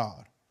 Praise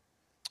God.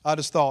 I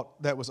just thought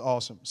that was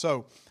awesome.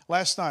 So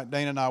last night,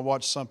 Dana and I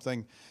watched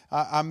something.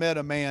 I met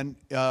a man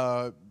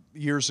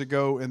years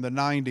ago in the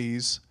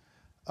 90s,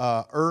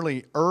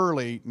 early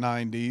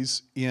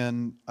 90s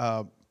in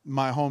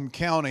my home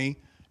county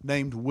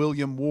named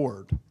William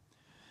Ward.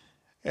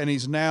 And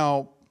he's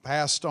now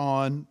passed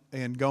on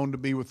and gone to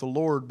be with the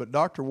Lord. But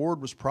Dr.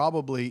 Ward was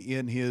probably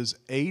in his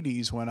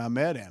 80s when I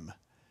met him.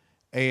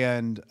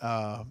 And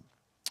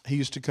he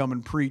used to come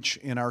and preach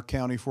in our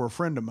county for a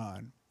friend of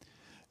mine.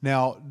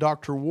 Now,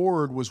 Dr.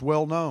 Ward was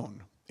well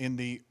known in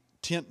the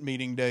tent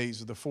meeting days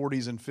of the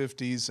 40s and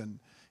 50s, and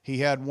he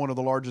had one of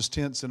the largest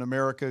tents in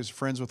America. He's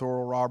friends with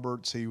Oral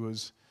Roberts. He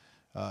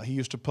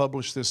used to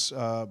publish this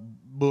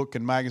book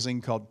and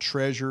magazine called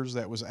Treasures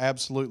that was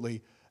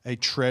absolutely a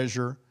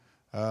treasure.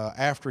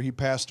 After he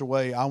passed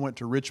away, I went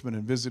to Richmond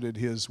and visited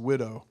his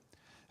widow.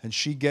 And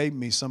she gave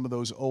me some of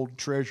those old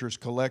treasures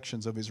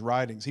collections of his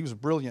writings. He was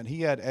brilliant.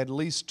 He had at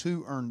least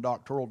 2 earned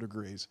doctoral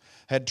degrees,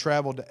 had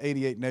traveled to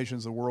 88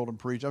 nations of the world and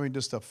preached. I mean,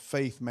 just a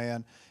faith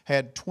man,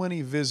 had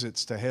 20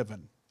 visits to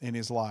heaven in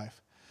his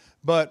life.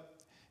 But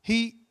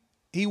he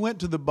went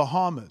to the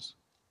Bahamas,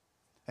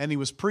 and he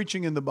was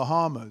preaching in the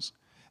Bahamas,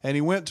 and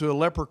he went to a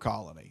leper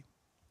colony.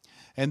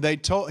 And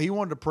he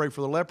wanted to pray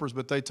for the lepers,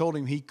 but they told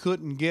him he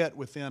couldn't get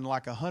within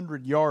like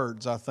 100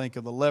 yards, I think,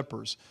 of the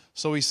lepers.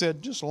 So he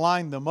said, just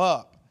line them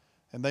up.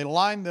 And they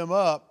lined them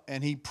up,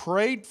 and he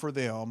prayed for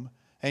them,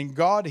 and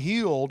God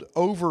healed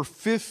over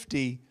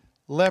 50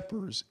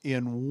 lepers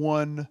in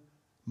one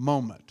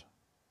moment.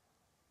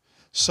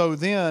 So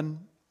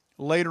then,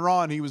 later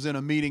on, he was in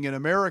a meeting in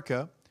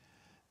America,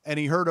 and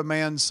he heard a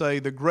man say,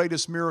 the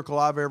greatest miracle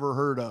I've ever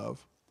heard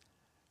of.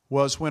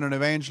 was when an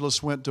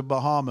evangelist went to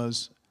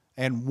Bahamas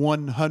and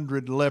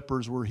 100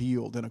 lepers were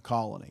healed in a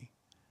colony.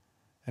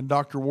 And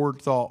Dr.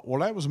 Ward thought,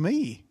 well, that was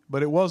me,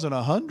 but it wasn't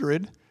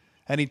 100.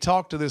 And he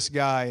talked to this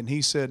guy and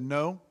he said,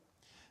 no.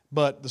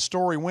 But the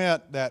story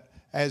went that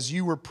as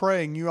you were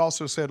praying, you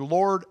also said,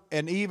 Lord,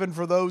 and even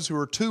for those who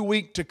are too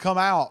weak to come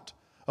out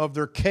of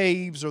their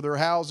caves or their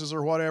houses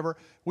or whatever,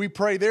 we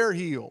pray they're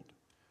healed.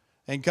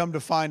 And come to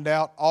find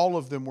out, all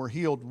of them were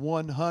healed,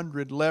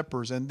 100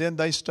 lepers. And then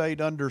they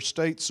stayed under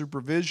state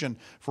supervision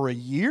for a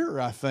year,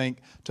 I think,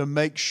 to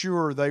make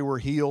sure they were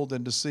healed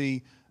and to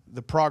see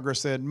the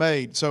progress they had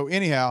made. So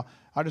anyhow,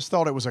 I just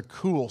thought it was a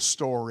cool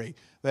story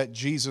that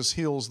Jesus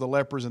heals the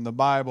lepers in the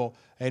Bible,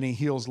 and He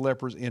heals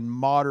lepers in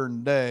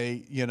modern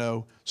day,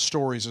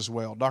 stories as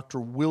well.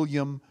 Dr.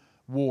 William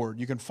Ward.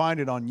 You can find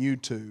it on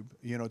YouTube.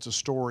 It's a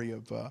story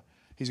of,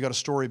 he's got a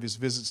story of his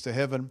visits to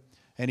heaven.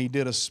 And he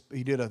did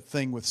a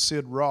thing with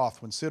Sid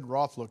Roth when Sid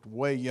Roth looked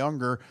way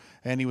younger,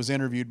 and he was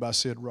interviewed by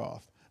Sid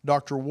Roth.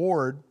 Dr.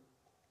 Ward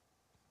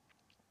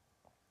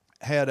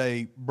had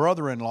a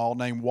brother-in-law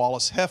named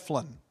Wallace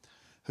Heflin,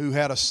 who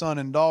had a son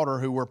and daughter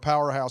who were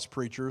powerhouse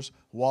preachers,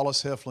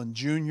 Wallace Heflin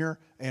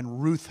Jr.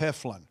 and Ruth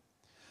Heflin.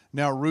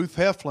 Now, Ruth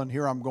Heflin,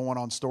 here I'm going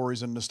on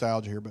stories and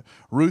nostalgia here, but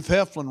Ruth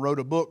Heflin wrote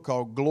a book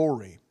called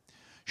Glory.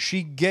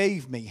 She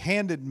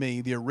handed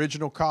me the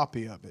original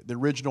copy of it, the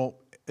original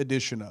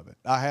edition of it.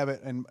 I have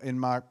it in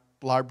my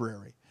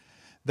library.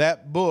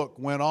 That book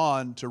went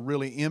on to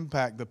really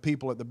impact the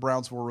people at the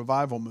Brownsville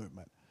Revival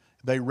Movement.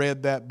 They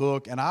read that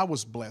book, and I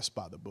was blessed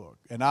by the book.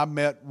 And I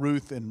met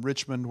Ruth in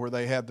Richmond where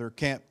they had their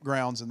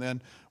campgrounds, and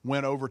then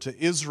went over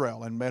to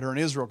Israel and met her in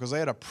Israel because they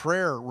had a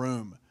prayer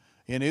room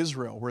in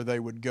Israel where they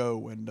would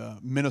go and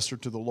minister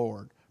to the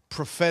Lord.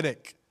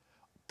 Prophetic,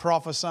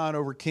 prophesying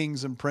over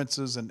kings and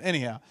princes. And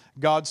anyhow,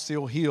 God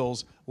still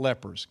heals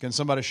lepers. Can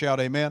somebody shout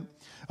amen?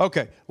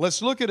 Okay,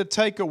 let's look at a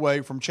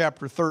takeaway from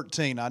chapter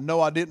 13. I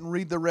know I didn't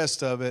read the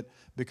rest of it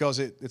because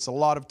it's a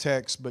lot of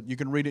text, but you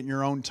can read it in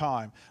your own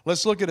time.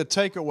 Let's look at a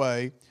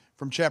takeaway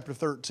from chapter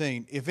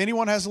 13. If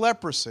anyone has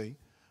leprosy,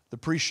 the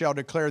priest shall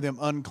declare them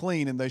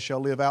unclean, and they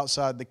shall live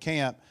outside the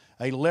camp.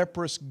 A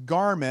leprous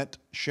garment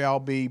shall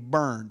be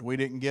burned. We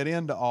didn't get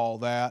into all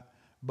that,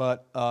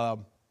 but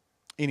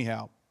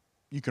anyhow,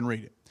 you can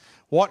read it.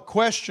 What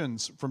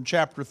questions from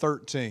chapter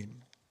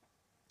 13?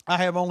 I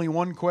have only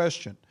one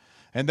question,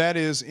 and that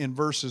is in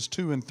verses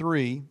 2 and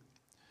 3.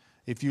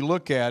 If you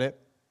look at it,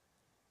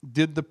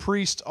 did the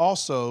priests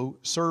also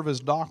serve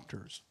as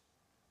doctors?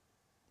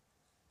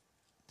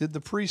 Did the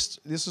priests,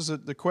 this is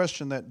the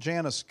question that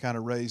Janice kind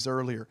of raised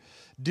earlier.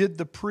 Did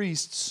the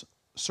priests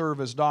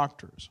serve as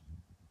doctors?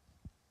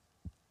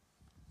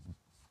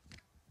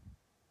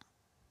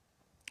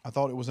 I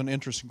thought it was an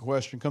interesting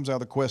question. It comes out of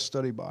the Quest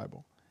Study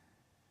Bible.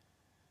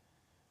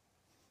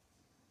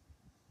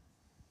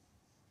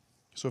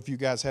 So if you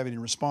guys have any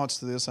response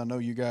to this, I know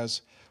you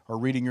guys are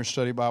reading your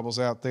study Bibles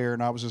out there,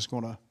 and I was just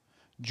going to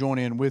join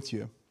in with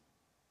you.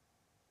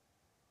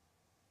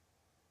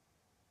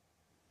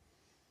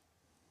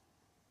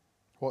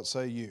 What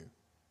say you?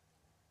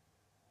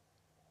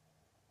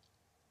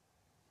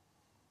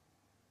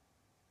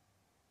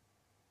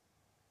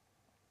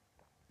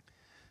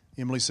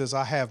 Emily says,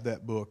 I have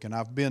that book, and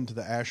I've been to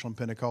the Ashland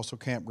Pentecostal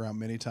Campground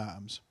many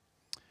times.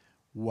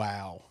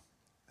 Wow.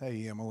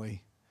 Hey,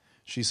 Emily.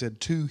 She said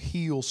 2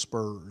 heel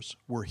spurs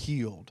were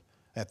healed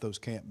at those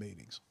camp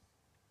meetings.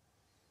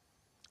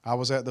 I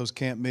was at those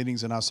camp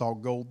meetings, and I saw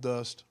gold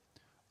dust,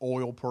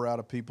 oil pour out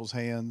of people's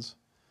hands,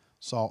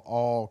 saw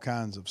all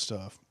kinds of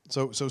stuff.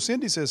 So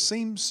Cindy says,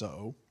 seems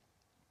so.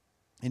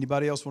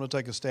 Anybody else want to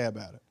take a stab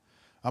at it?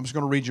 I'm just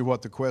going to read you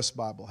what the Quest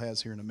Bible has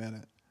here in a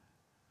minute.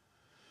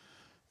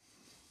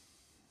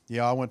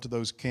 Yeah, I went to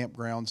those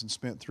campgrounds and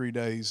spent 3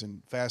 days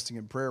in fasting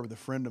and prayer with a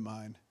friend of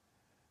mine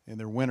in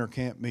their winter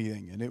camp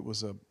meeting, and it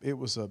was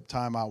a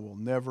time I will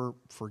never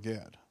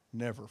forget.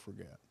 Never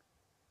forget.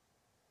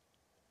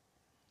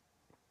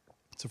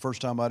 It's the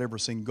first time I'd ever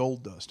seen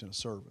gold dust in a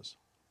service.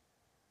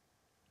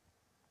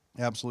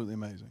 Absolutely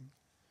amazing.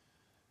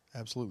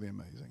 Absolutely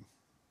amazing.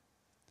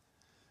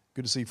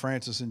 Good to see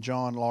Francis and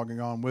John logging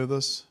on with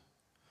us.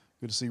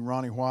 Good to see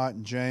Ronnie White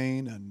and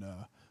Jane and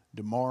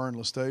DeMar and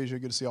Lastasia.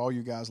 Good to see all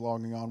you guys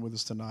logging on with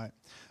us tonight.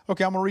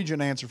 Okay, I'm going to read you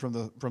an answer from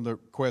the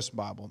Quest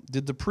Bible.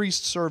 Did the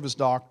priests serve as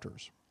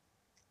doctors?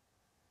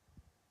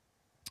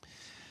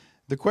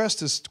 The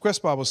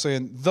Quest Bible is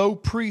saying, though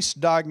priests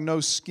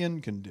diagnosed skin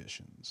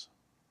conditions,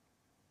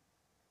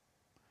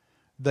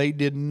 they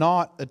did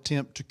not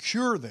attempt to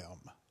cure them.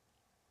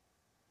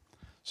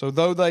 So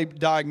though they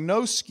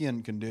diagnosed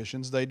skin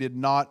conditions, they did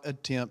not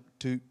attempt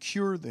to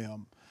cure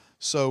them.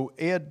 So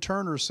Ed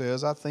Turner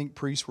says, I think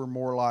priests were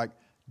more like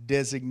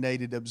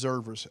designated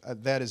observers.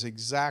 That is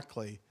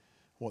exactly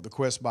what the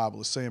Quest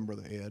Bible is saying,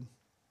 Brother Ed.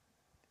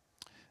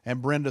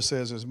 And Brenda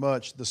says as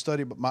much.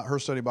 Her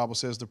study Bible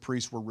says the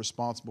priests were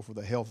responsible for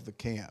the health of the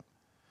camp.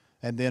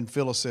 And then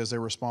Phyllis says they're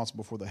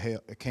responsible for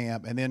the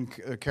camp. And then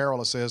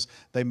Carola says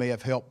they may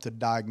have helped to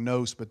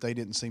diagnose, but they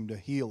didn't seem to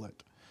heal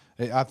it.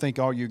 I think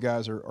all you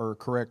guys are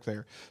correct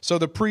there. So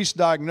the priest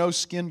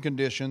diagnosed skin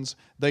conditions.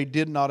 They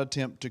did not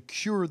attempt to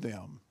cure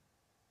them.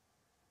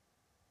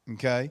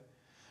 Okay?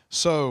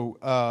 So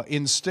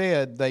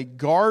instead, they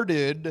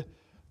guarded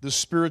the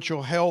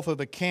spiritual health of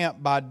the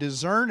camp by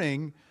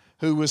discerning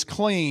who was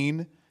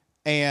clean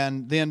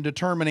and then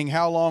determining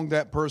how long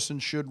that person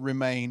should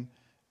remain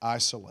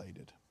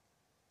isolated.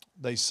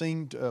 They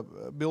seemed,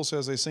 Bill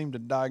says they seemed to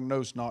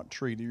diagnose, not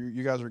treat.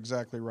 You guys are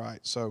exactly right.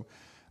 So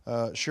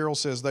Cheryl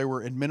says they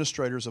were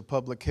administrators of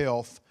public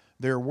health.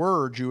 There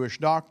were Jewish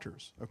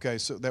doctors. Okay,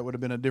 so that would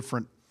have been a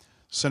different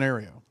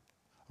scenario.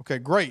 Okay,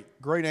 great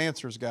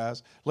answers,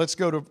 guys. Let's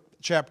go to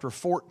chapter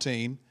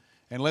 14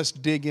 and let's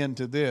dig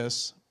into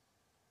this.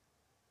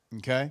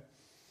 Okay?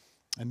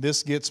 And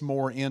this gets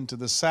more into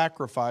the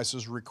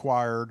sacrifices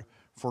required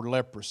for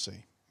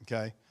leprosy.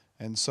 Okay?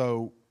 And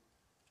so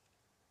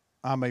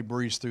I may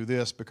breeze through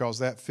this because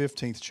that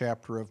 15th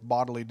chapter of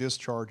bodily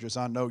discharges,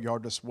 I know y'all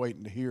just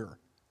waiting to hear.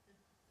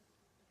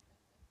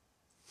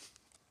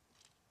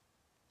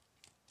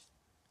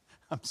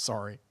 I'm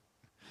sorry.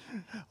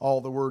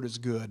 All the word is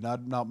good, and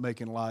I'm not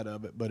making light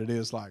of it, but it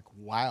is like,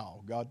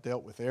 wow, God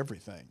dealt with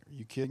everything. Are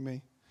you kidding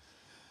me?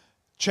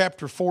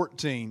 Chapter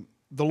 14,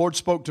 the Lord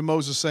spoke to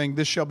Moses, saying,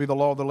 "This shall be the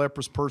law of the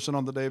leprous person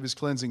on the day of his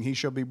cleansing. He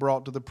shall be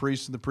brought to the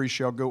priest, and the priest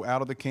shall go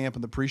out of the camp,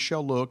 and the priest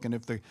shall look. And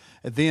if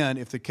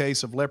the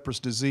case of leprous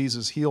disease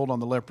is healed on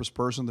the leprous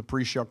person, the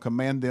priest shall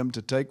command them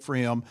to take for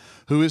him,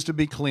 who is to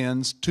be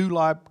cleansed, 2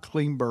 live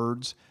clean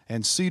birds,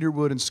 and cedar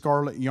wood, and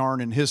scarlet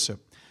yarn, and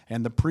hyssop.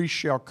 And the priest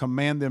shall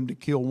command them to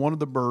kill one of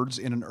the birds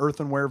in an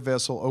earthenware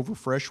vessel over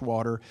fresh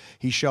water.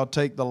 He shall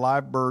take the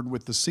live bird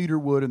with the cedar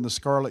wood and the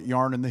scarlet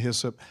yarn and the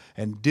hyssop,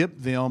 and dip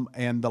them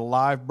and the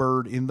live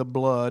bird in the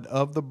blood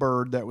of the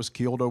bird that was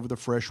killed over the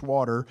fresh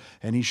water.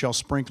 And he shall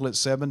sprinkle it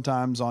 7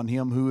 times on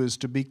him who is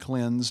to be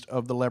cleansed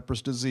of the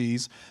leprous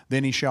disease.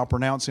 Then he shall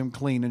pronounce him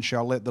clean, and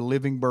shall let the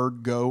living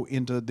bird go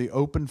into the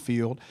open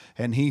field.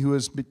 And he who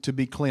is to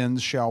be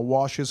cleansed shall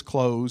wash his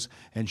clothes,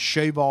 and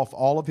shave off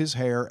all of his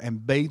hair,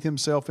 and bathe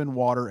himself in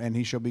water, and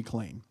he shall be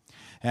clean.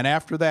 And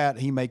after that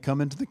he may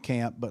come into the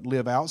camp, but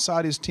live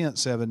outside his tent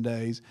 7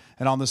 days.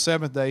 And on the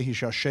 7th day he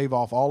shall shave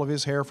off all of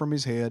his hair from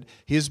his head,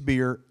 his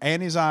beard,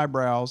 and his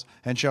eyebrows,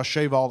 and shall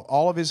shave off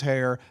all of his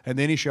hair. And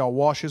then he shall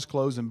wash his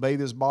clothes and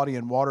bathe his body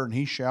in water, and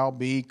he shall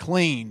be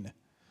clean."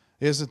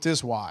 Isn't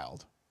this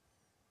wild?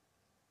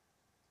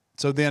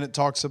 So then it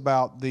talks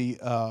about the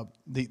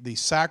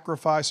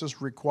sacrifices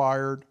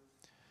required.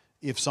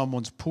 If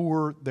someone's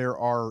poor, there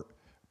are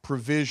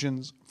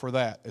provisions for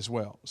that as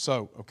well.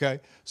 So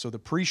the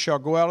priest shall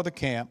go out of the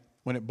camp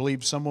when it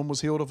believed someone was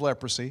healed of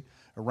leprosy.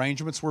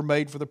 Arrangements were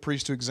made for the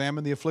priest to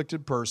examine the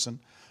afflicted person.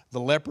 The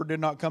leper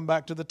did not come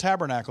back to the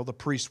tabernacle. The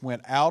priest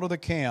went out of the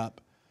camp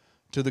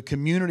to the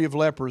community of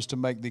lepers to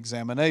make the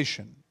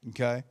examination.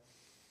 Okay?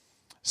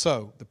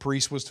 So the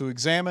priest was to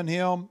examine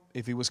him.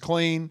 If he was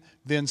clean,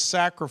 then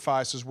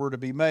sacrifices were to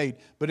be made.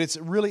 But it's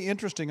really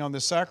interesting on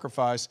this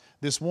sacrifice.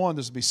 There's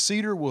to be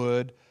cedar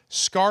wood,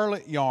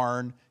 scarlet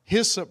yarn,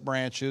 hyssop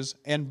branches,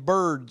 and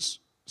birds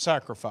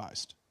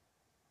sacrificed.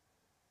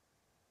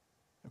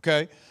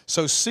 Okay?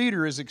 So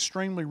cedar is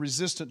extremely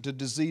resistant to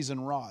disease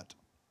and rot.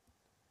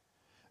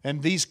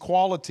 And these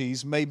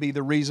qualities may be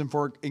the reason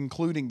for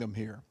including them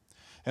here.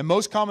 And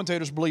most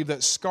commentators believe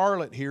that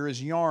scarlet here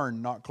is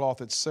yarn, not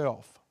cloth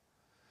itself,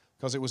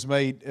 because it was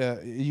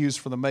used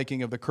for the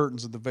making of the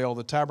curtains of the veil of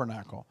the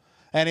tabernacle.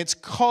 And its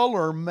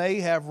color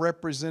may have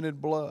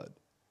represented blood.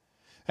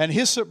 And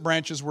hyssop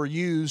branches were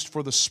used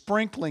for the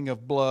sprinkling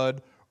of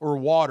blood or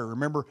water.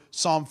 Remember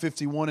Psalm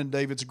 51 in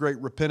David's great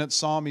repentance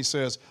psalm? He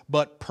says,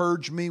 "But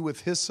purge me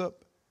with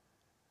hyssop."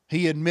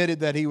 He admitted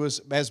that he was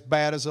as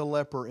bad as a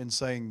leper in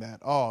saying that.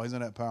 Oh, isn't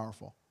that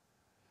powerful?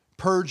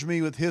 Purge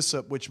me with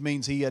hyssop, which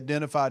means he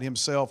identified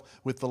himself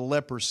with the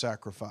leper's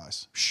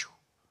sacrifice. Whew.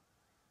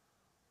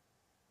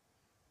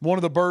 One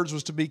of the birds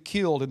was to be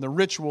killed. In the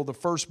ritual, the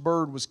first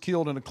bird was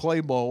killed in a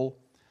clay bowl,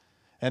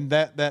 and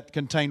that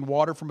contained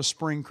water from a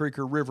spring, creek,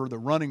 or river, the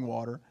running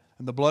water.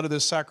 And the blood of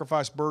this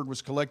sacrificed bird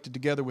was collected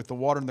together with the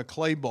water in the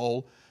clay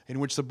bowl in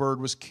which the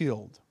bird was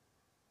killed.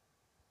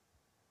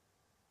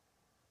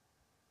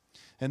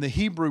 And the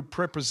Hebrew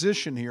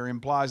preposition here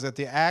implies that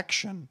the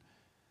action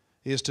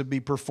is to be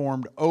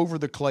performed over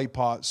the clay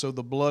pot, so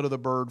the blood of the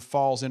bird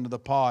falls into the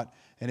pot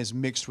and is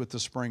mixed with the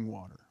spring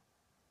water.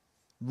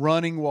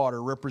 Running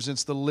water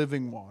represents the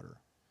living water.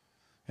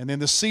 And then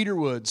the cedar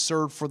wood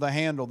served for the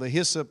handle. The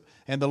hyssop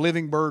and the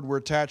living bird were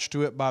attached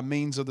to it by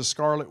means of the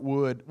scarlet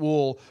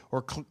wool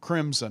or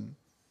crimson.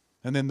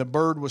 And then the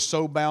bird was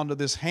so bound to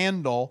this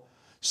handle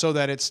so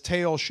that its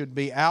tail should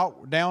be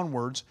out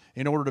downwards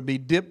in order to be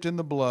dipped in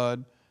the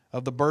blood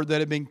of the bird that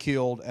had been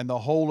killed. And the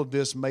whole of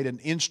this made an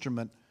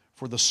instrument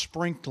for the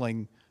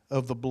sprinkling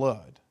of the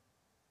blood.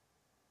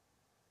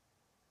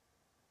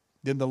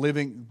 Then the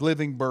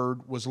living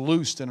bird was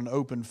loosed in an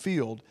open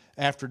field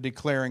after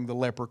declaring the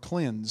leper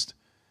cleansed.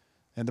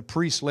 And the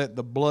priest let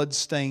the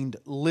blood-stained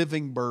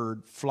living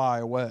bird fly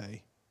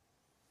away.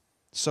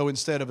 So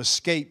instead of a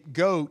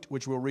scapegoat,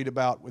 which we'll read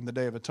about in the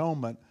Day of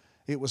Atonement,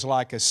 It was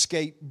like a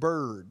escaped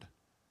bird.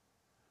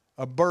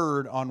 A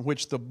bird on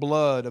which the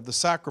blood of the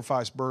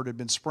sacrifice bird had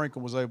been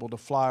sprinkled was able to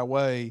fly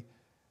away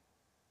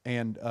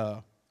and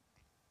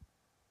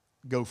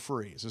go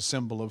free. It's a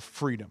symbol of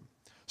freedom.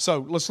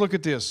 So let's look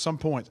at this, some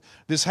points.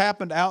 This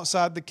happened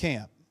outside the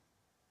camp.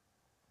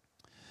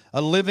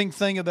 A living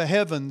thing of the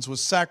heavens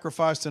was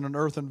sacrificed in an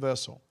earthen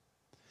vessel.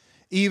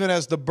 Even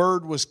as the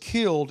bird was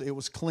killed, it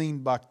was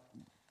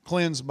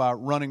cleansed by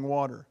running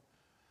water.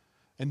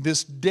 And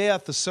this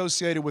death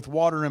associated with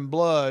water and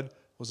blood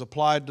was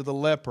applied to the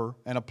leper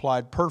and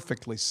applied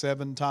perfectly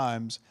 7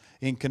 times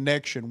in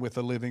connection with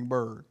a living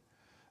bird.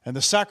 And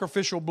the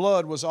sacrificial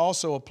blood was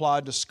also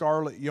applied to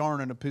scarlet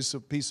yarn and a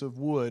piece of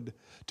wood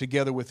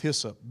together with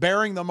hyssop.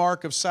 Bearing the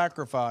mark of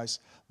sacrifice,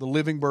 the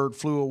living bird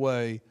flew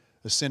away,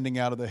 ascending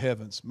out of the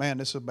heavens. Man,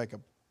 this would make a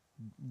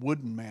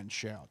wooden man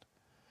shout.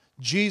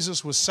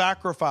 Jesus was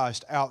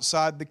sacrificed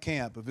outside the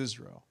camp of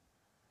Israel.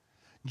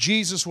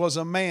 Jesus was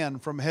a man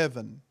from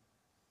heaven.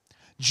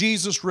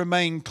 Jesus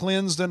remained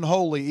cleansed and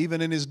holy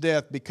even in His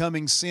death,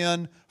 becoming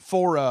sin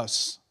for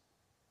us.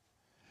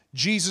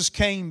 Jesus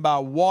came by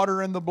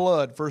water and the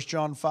blood, 1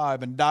 John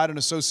 5, and died in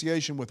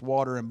association with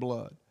water and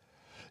blood.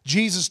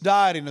 Jesus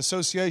died in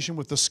association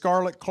with the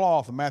scarlet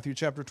cloth in Matthew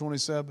chapter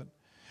 27.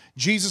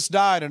 Jesus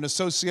died in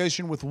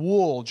association with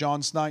wool,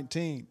 John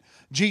 19.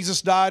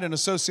 Jesus died in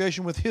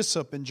association with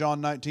hyssop in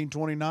John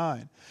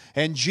 19:29.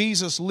 And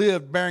Jesus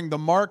lived bearing the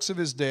marks of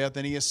His death,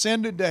 and He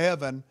ascended to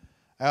heaven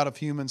out of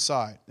human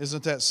sight.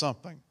 Isn't that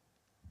something?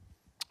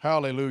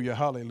 Hallelujah,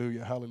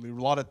 hallelujah, hallelujah.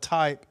 A lot of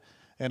type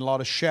and a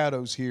lot of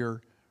shadows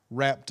here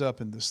wrapped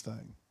up in this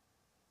thing.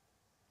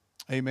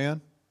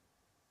 Amen?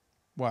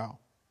 Wow.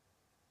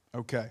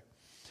 Okay.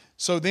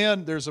 So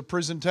then there's a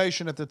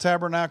presentation at the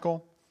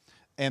tabernacle,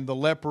 and the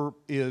leper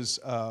is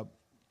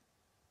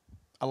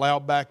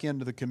allowed back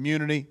into the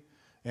community,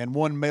 and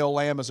 1 male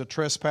lamb is a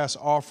trespass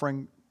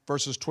offering,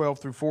 verses 12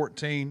 through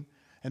 14,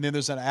 and then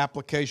there's an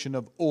application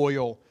of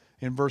oil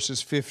in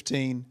verses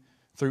 15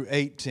 through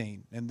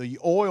 18. And the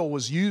oil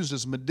was used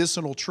as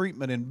medicinal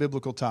treatment in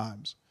biblical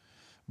times,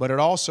 but it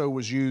also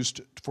was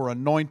used for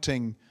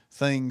anointing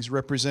things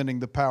representing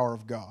the power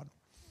of God.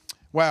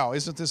 Wow,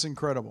 isn't this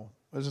incredible?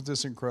 Isn't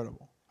this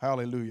incredible?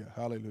 Hallelujah,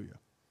 hallelujah.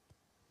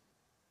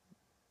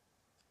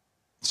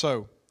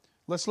 So,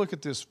 let's look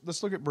at this.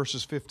 Let's look at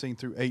verses 15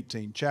 through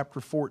 18, chapter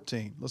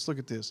 14. Let's look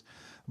at this.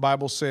 The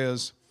Bible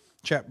says,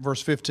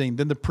 verse 15,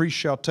 "Then the priest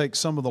shall take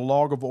some of the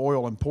log of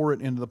oil and pour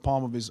it into the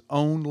palm of his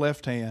own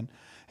left hand,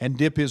 and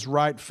dip his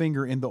right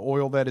finger in the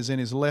oil that is in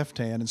his left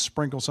hand, and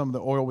sprinkle some of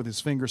the oil with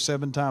his finger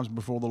 7 times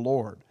before the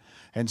Lord.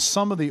 And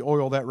some of the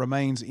oil that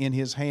remains in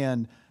his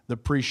hand the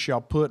priest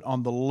shall put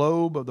on the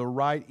lobe of the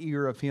right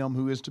ear of him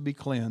who is to be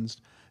cleansed,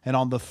 and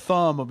on the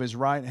thumb of his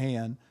right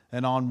hand,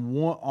 and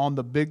on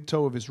the big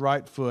toe of his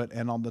right foot,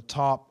 and on the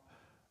top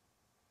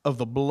of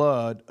the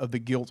blood of the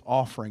guilt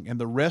offering. And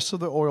the rest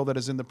of the oil that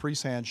is in the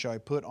priest's hand shall he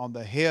put on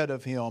the head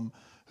of him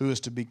who is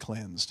to be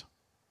cleansed."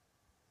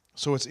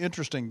 So it's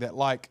interesting that,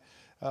 like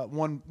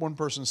one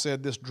person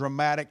said, this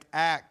dramatic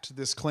act,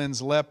 this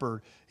cleansed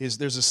leper,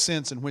 there's a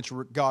sense in which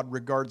God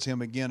regards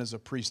him again as a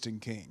priest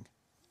and king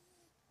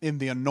in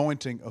the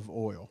anointing of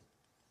oil.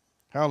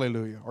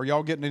 Hallelujah. Are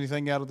y'all getting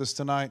anything out of this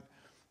tonight?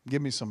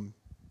 Give me some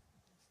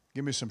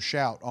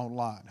shout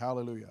online.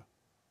 Hallelujah.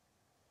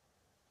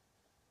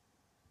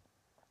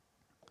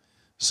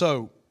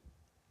 So,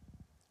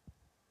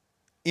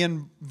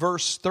 in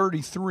verse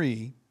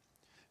 33,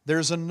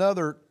 there's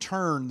another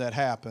turn that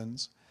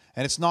happens,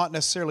 and it's not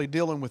necessarily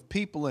dealing with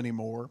people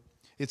anymore.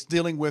 It's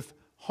dealing with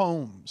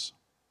homes.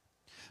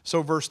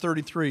 So verse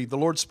 33, "The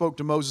Lord spoke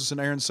to Moses and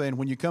Aaron, saying,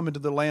 When you come into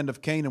the land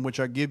of Canaan, which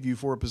I give you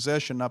for a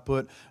possession, I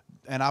put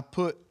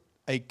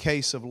a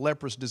case of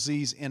leprous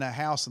disease in a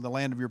house in the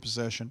land of your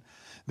possession.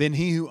 Then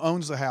he who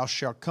owns the house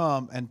shall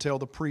come and tell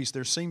the priest,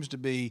 There seems to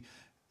be,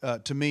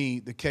 to me,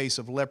 the case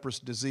of leprous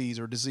disease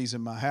or disease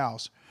in my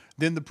house.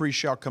 Then the priest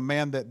shall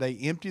command that they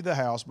empty the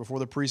house before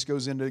the priest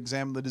goes in to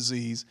examine the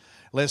disease,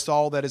 lest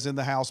all that is in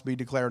the house be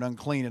declared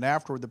unclean. And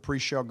afterward the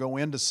priest shall go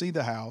in to see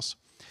the house.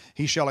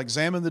 He shall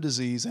examine the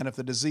disease, and if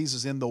the disease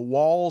is in the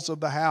walls of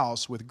the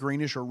house with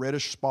greenish or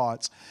reddish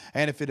spots,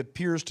 and if it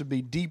appears to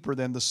be deeper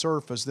than the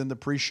surface, then the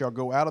priest shall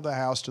go out of the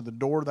house to the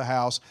door of the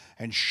house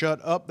and shut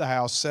up the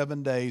house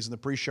 7 days. And the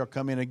priest shall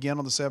come in again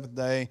on the 7th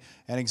day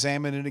and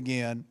examine it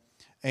again.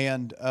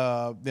 And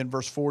then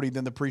verse 40,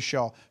 then the priest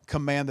shall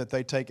command that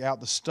they take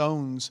out the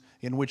stones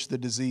in which the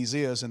disease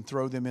is and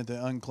throw them into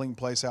the unclean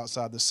place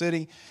outside the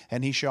city.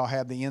 And he shall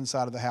have the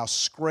inside of the house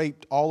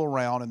scraped all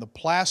around, and the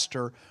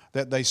plaster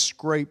that they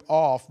scrape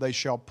off they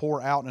shall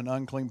pour out in an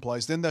unclean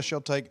place. Then they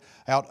shall take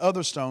out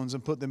other stones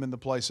and put them in the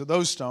place of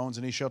those stones,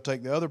 and he shall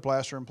take the other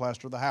plaster and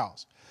plaster the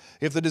house.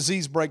 If the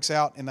disease breaks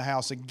out in the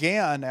house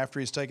again after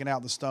he's taken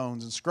out the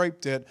stones and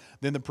scraped it,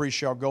 then the priest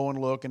shall go and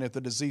look. And if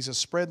the disease is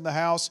spread in the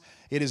house,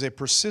 it is a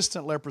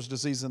persistent leprous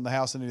disease in the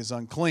house, and it is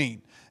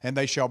unclean. And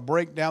they shall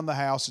break down the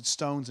house, its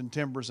stones and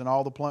timbers, and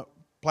all the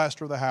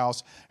plaster the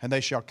house, and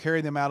they shall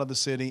carry them out of the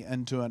city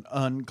into an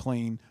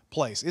unclean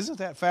place. Isn't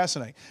that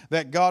fascinating?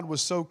 That God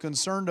was so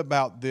concerned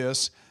about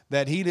this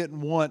that He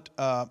didn't want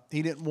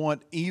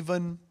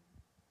even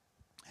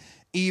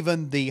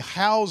the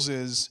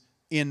houses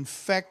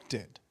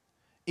infected.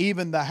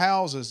 Even the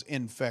houses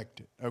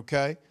infected,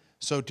 okay?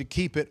 So to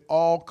keep it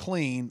all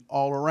clean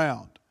all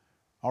around,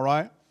 all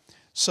right?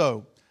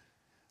 So,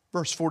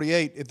 verse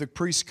 48, if the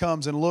priest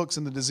comes and looks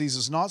and the disease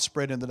is not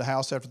spread into the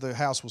house after the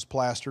house was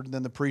plastered,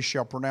 then the priest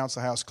shall pronounce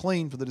the house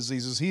clean, for the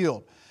disease is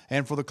healed.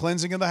 And for the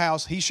cleansing of the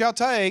house, he shall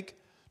take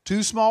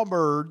 2 small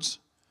birds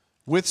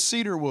with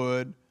cedar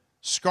wood,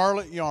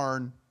 scarlet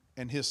yarn,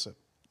 and hyssop.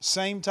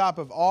 Same type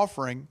of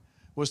offering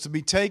was to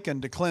be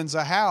taken to cleanse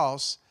a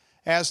house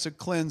as to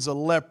cleanse a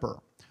leper.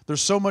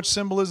 There's so much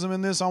symbolism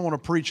in this, I want to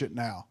preach it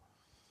now.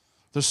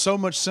 There's so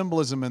much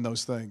symbolism in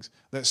those things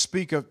that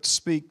speak,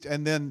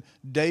 and then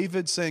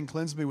David saying,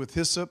 cleanse me with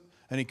hyssop,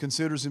 and he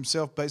considers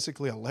himself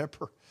basically a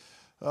leper.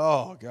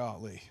 Oh,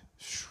 golly.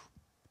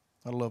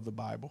 I love the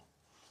Bible.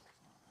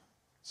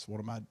 It's one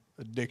of my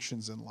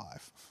addictions in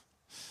life.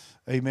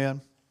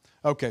 Amen.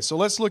 Okay, so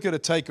let's look at a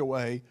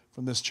takeaway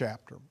from this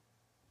chapter.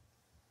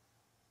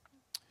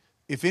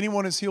 If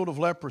anyone is healed of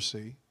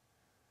leprosy,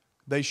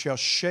 they shall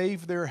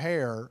shave their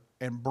hair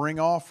and bring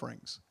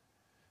offerings.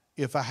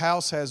 If a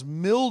house has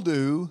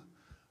mildew,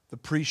 the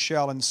priest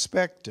shall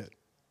inspect it.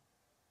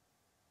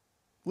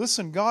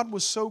 Listen, God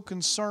was so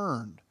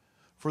concerned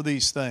for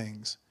these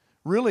things.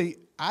 Really,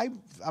 I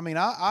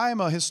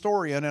am a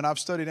historian, and I've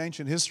studied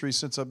ancient history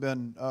since I've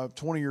been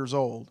 20 years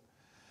old.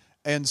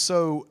 And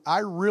so I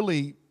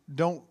really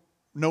don't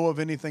know of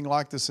anything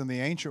like this in the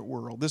ancient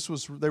world.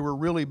 They were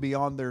really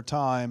beyond their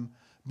time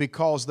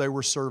because they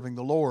were serving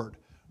the Lord.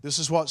 This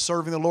is what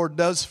serving the Lord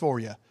does for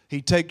you.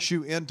 He takes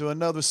you into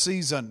another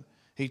season.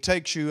 He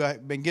takes you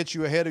and gets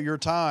you ahead of your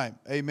time.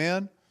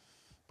 Amen?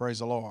 Praise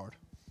the Lord.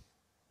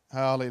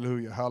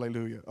 Hallelujah,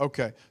 hallelujah.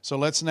 Okay, so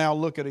let's now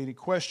look at any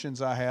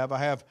questions I have. I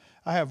have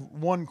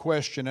one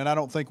question, and I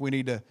don't think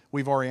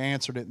we've already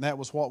answered it, and that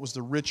was, what was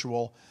the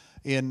ritual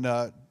in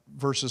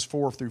verses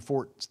 4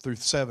 through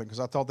 7, because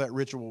I thought that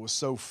ritual was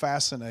so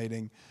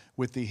fascinating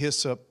with the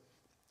hyssop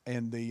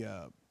and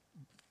the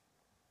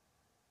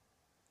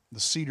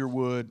cedar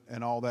wood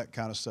and all that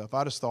kind of stuff.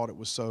 I just thought it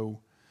was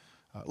so...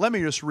 let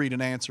me just read an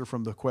answer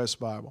from the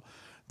Quest Bible.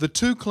 The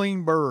 2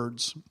 clean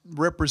birds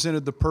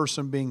represented the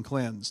person being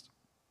cleansed.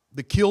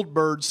 The killed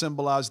bird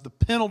symbolized the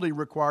penalty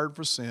required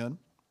for sin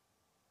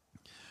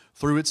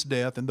through its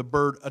death, and the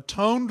bird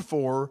atoned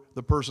for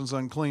the person's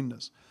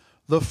uncleanness.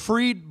 The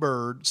freed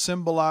bird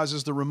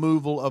symbolizes the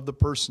removal of the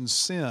person's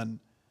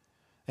sin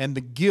and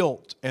the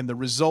guilt and the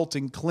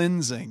resulting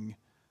cleansing,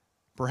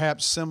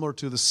 perhaps similar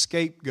to the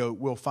scapegoat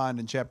we'll find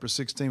in chapter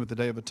 16 with the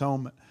Day of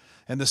Atonement.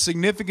 And the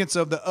significance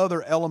of the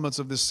other elements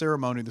of this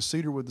ceremony, the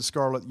cedar wood, the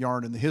scarlet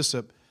yarn, and the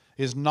hyssop,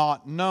 is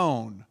not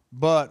known,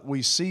 but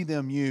we see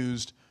them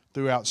used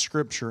throughout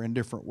Scripture in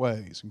different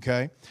ways,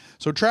 okay?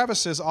 So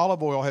Travis says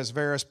olive oil has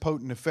various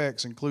potent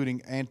effects, including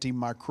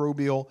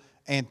antimicrobial,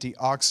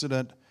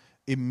 antioxidant,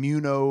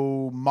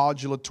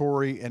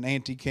 immunomodulatory, and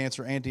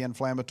anti-cancer,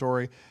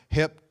 anti-inflammatory,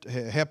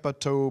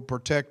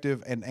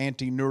 hepatoprotective, and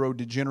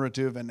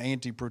anti-neurodegenerative, and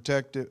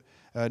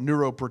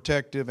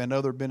neuroprotective, and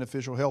other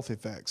beneficial health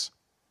effects.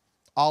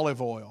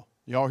 Olive oil.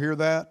 Y'all hear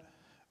that?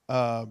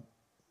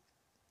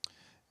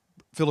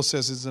 Phyllis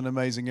says, isn't it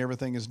amazing?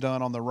 Everything is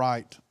done on the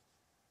right,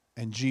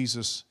 and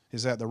Jesus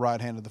is at the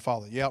right hand of the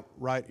Father. Yep,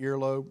 right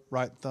earlobe,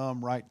 right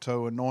thumb, right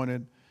toe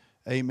anointed.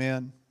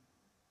 Amen.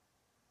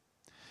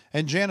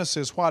 And Janice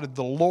says, why did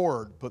the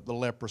Lord put the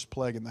leprous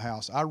plague in the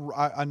house?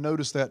 I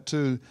noticed that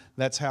too.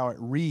 That's how it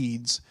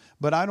reads.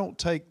 But I don't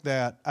take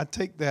that. I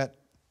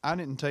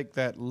didn't take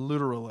that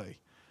literally,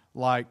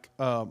 like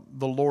the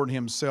Lord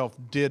Himself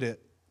did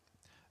it.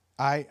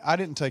 I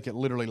didn't take it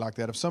literally like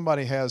that. If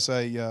somebody has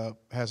an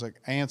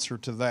answer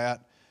to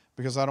that,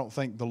 because I don't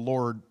think the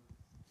Lord,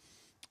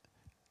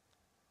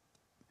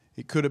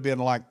 it could have been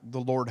like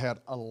the Lord had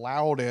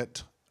allowed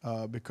it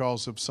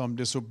because of some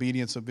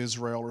disobedience of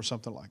Israel or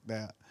something like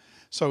that.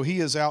 So He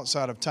is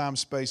outside of time,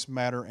 space,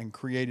 matter, and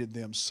created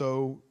them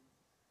so,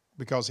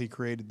 because He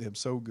created them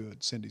so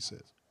good, Cindy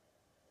says.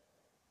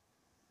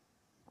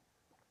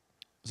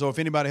 So if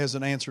anybody has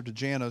an answer to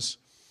Janice,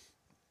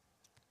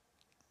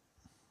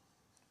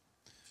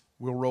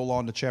 we'll roll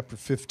on to chapter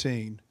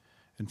 15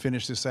 and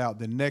finish this out.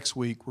 Then next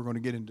week, we're going to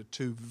get into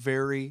 2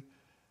 very,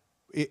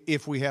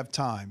 if we have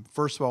time.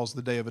 First of all is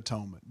the Day of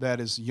Atonement.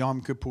 That is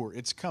Yom Kippur.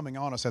 It's coming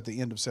on us at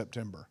the end of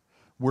September.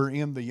 We're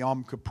in the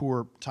Yom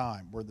Kippur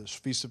time, where there's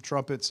Feast of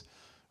Trumpets,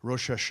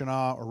 Rosh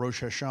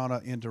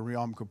Hashanah into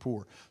Yom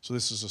Kippur. So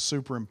this is a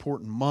super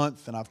important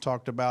month, and I've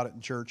talked about it in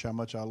church, how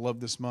much I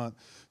love this month.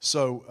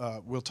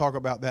 So we'll talk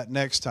about that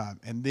next time.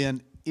 And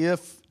then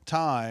if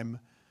time,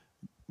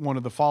 one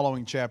of the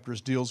following chapters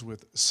deals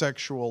with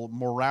sexual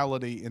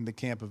morality in the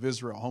camp of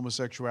Israel.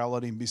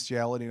 Homosexuality and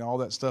bestiality and all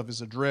that stuff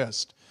is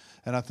addressed.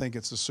 And I think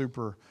it's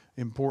super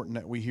important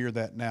that we hear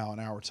that now in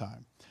our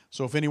time.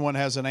 So if anyone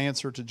has an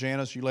answer to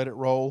Janice, you let it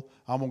roll.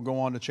 I'm going to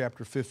go on to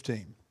chapter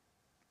 15.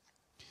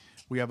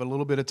 We have a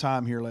little bit of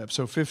time here left.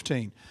 So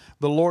 15.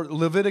 The Lord,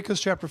 Leviticus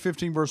chapter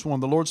 15, verse 1.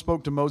 The Lord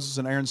spoke to Moses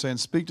and Aaron, saying,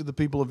 Speak to the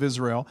people of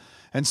Israel,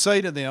 and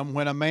say to them,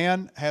 When a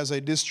man has a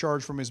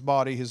discharge from his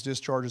body, his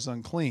discharge is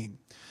unclean.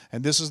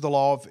 And this is the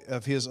law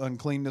of his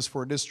uncleanness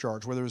for a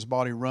discharge, whether his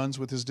body runs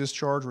with his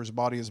discharge or his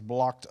body is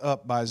blocked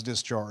up by his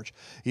discharge.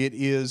 It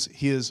is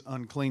his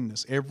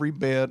uncleanness. Every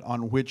bed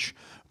on which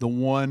the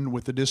one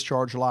with the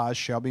discharge lies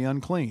shall be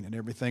unclean, and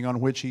everything on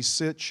which he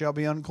sits shall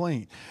be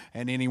unclean.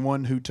 And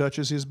anyone who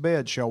touches his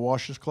bed shall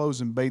wash his clothes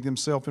and bathe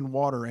himself in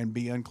water and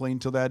be unclean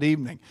till that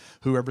evening.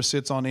 Whoever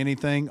sits on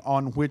anything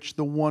on which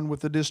the one with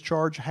the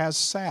discharge has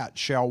sat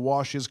shall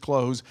wash his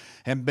clothes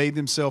and bathe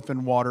himself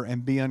in water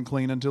and be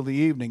unclean until the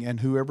evening. And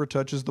whoever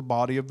touches the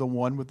body of the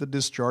one with the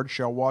discharge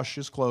shall wash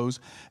his clothes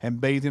and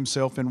bathe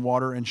himself in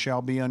water and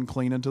shall be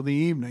unclean until the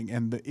evening.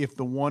 And if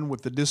the one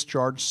with the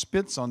discharge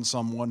spits on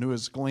someone who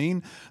is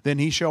clean, then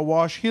he shall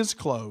wash his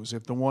clothes.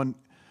 If the one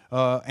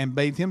and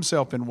bathe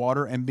himself in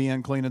water and be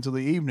unclean until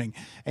the evening.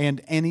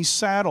 And any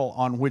saddle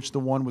on which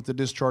the one with the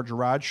discharge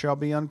rides shall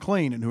be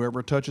unclean. And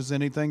whoever touches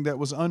anything that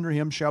was under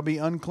him shall be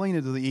unclean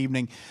until the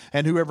evening.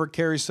 And whoever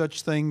carries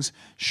such things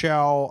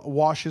shall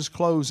wash his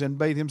clothes and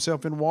bathe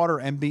himself in water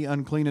and be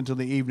unclean until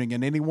the evening.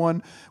 And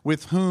anyone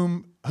with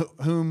whom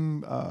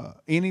the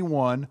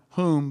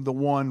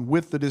one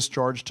with the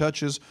discharge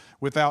touches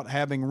without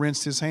having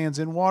rinsed his hands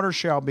in water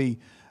shall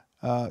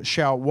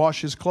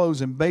wash his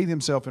clothes and bathe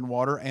himself in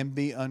water and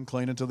be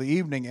unclean until the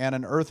evening. And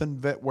an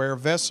earthenware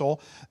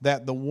vessel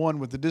that the one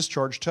with the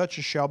discharge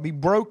touches shall be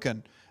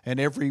broken, and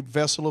every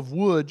vessel of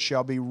wood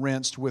shall be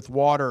rinsed with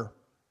water.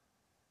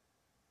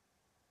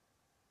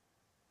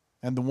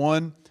 And the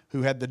one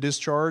who had the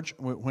discharge,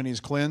 when he is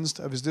cleansed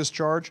of his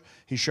discharge,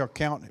 he shall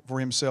count for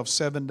himself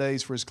 7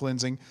 days for his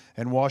cleansing,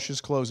 and wash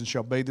his clothes, and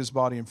shall bathe his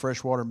body in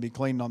fresh water, and be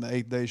clean. On the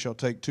 8th day shall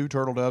take 2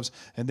 turtle doves,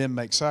 and then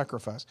make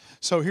sacrifice.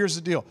 So here's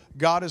the deal.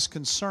 God is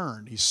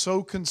concerned. He's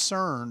so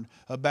concerned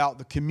about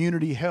the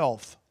community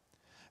health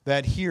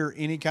that here,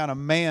 any kind of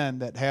man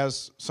that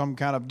has some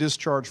kind of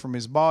discharge from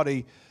his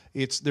body,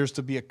 there's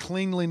to be a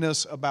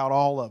cleanliness about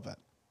all of it.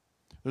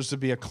 There's to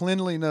be a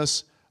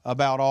cleanliness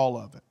about all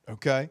of it,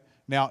 okay?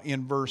 Now,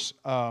 in verse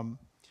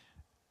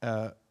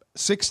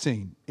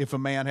 16, if a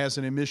man has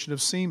an emission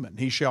of semen,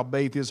 he shall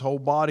bathe his whole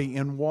body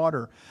in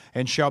water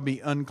and shall be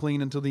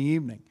unclean until the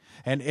evening.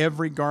 And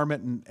every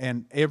garment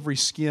and every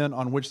skin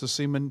on which the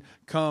semen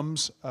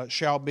comes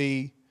shall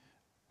be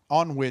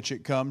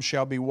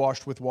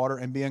washed with water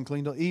and be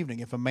unclean till evening.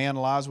 If a man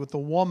lies with a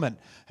woman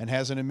and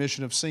has an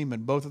emission of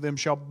semen, both of them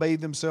shall bathe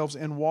themselves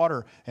in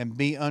water and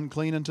be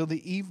unclean until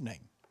the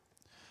evening.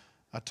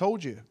 I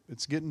told you,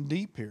 it's getting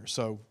deep here.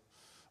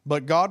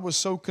 But God was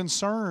so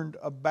concerned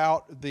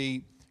about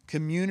the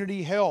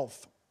community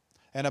health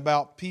and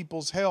about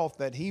people's health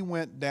that He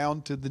went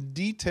down to the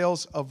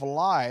details of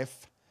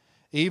life,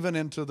 even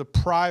into the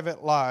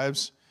private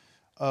lives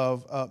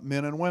of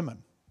men and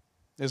women.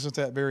 Isn't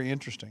that very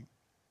interesting?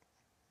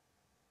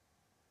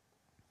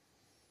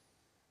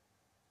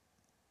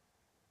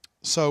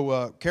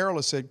 So Carol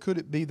has said, could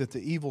it be that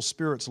the evil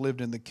spirits lived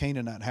in the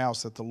Canaanite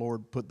house that the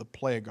Lord put the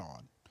plague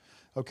on?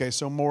 Okay,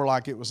 so more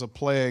like it was a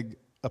plague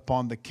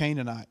upon the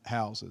Canaanite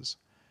houses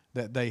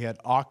that they had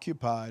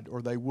occupied,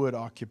 or they would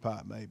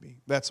occupy maybe.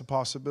 That's a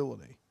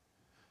possibility.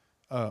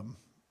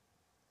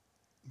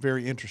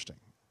 Very interesting.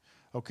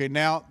 Okay,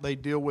 now they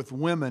deal with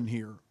women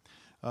here,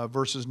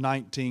 verses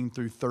 19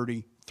 through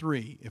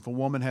 33. If a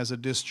woman has a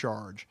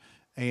discharge,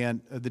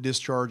 and the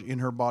discharge in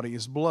her body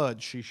is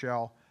blood, she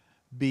shall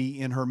be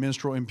in her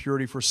menstrual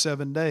impurity for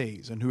 7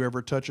 days, and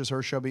whoever touches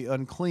her shall be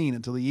unclean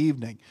until the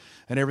evening.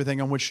 And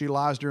everything on which she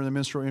lies during the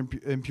menstrual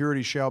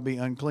impurity shall be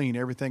unclean.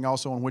 Everything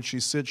also on which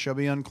she sits shall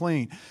be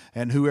unclean.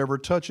 And whoever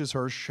touches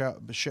her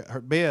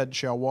bed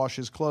shall wash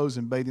his clothes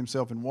and bathe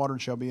himself in water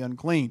and shall be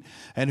unclean.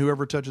 And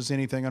whoever touches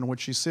anything on which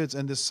she sits,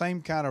 and the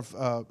same kind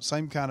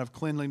of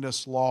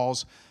cleanliness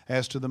laws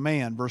as to the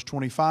man. Verse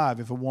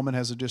 25, if a woman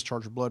has a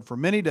discharge of blood for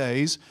many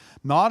days,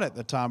 not at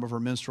the time of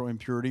her menstrual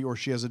impurity, or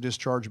she has a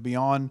discharge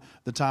beyond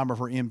the time of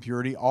her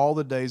impurity, all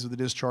the days of the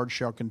discharge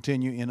shall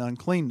continue in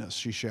uncleanness.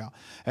 She shall,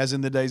 as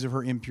in the days of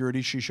her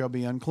impurity, she shall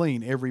be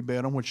unclean. Every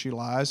bed on which she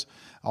lies,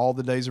 all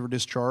the days of her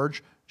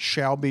discharge,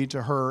 shall be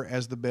to her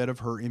as the bed of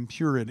her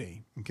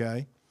impurity.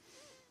 Okay?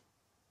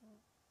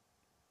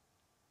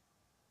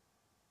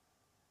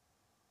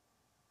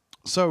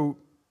 So,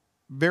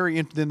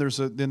 then there's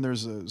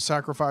a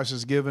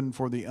sacrifices given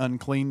for the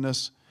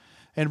uncleanness.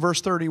 And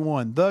verse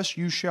 31, thus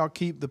you shall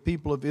keep the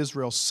people of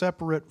Israel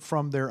separate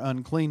from their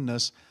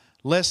uncleanness,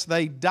 lest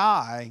they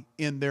die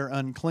in their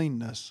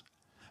uncleanness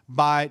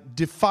by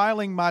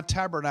defiling my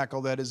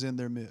tabernacle that is in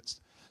their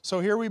midst. So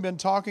here we've been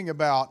talking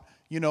about,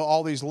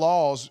 all these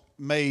laws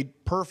made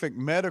perfect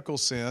medical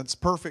sense,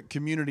 perfect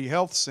community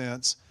health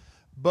sense,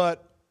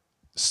 but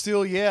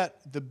still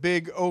yet the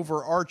big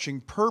overarching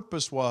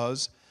purpose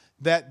was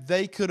that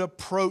they could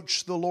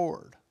approach the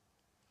Lord,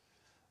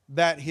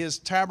 that His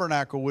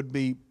tabernacle would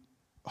be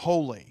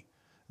holy,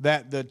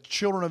 that the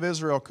children of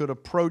Israel could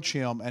approach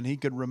Him and He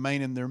could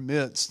remain in their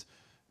midst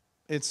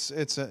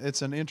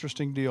It's an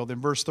interesting deal.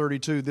 Then verse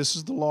 32, this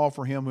is the law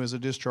for him who has a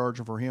discharge,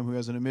 and for him who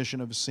has an emission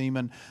of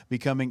semen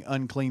becoming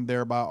unclean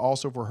thereby,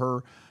 also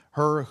for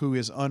her who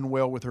is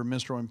unwell with her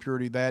menstrual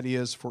impurity, that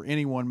is, for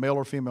anyone, male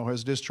or female, who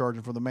has discharge,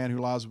 and for the man who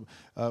lies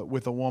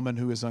with a woman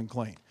who is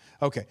unclean.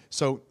 Okay,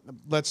 so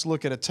let's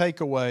look at a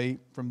takeaway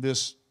from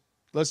this.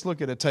 Let's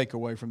look at a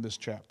takeaway from this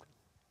chapter.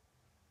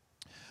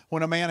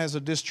 When a man has a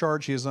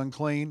discharge, he is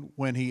unclean.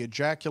 When he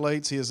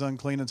ejaculates, he is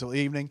unclean until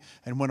evening.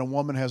 And when a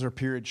woman has her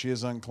period, she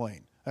is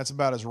unclean. That's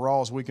about as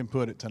raw as we can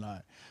put it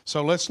tonight.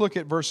 So let's look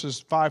at verses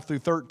 5 through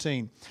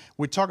 13.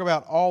 We talk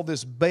about all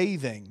this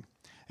bathing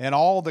and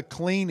all the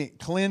cleanliness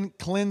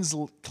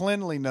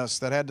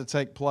that had to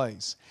take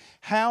place.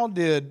 How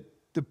did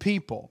the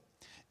people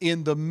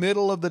in the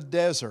middle of the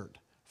desert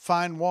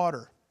find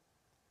water?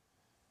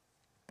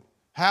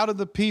 How did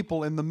the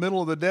people in the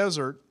middle of the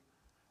desert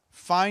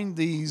find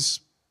these?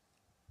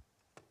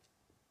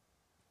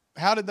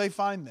 How did they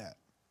find that?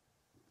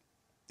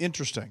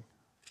 Interesting.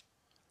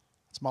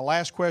 It's my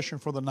last question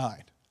for the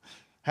night.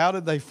 How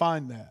did they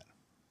find that?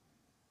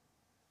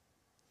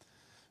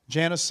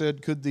 Janice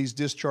said, could these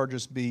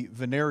discharges be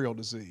venereal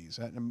disease?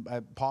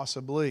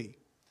 Possibly.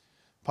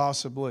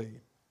 Possibly.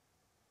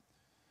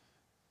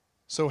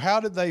 So how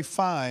did they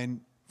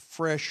find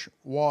fresh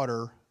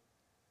water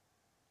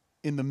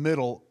in the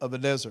middle of the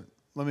desert?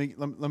 Let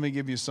me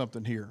give you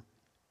something here.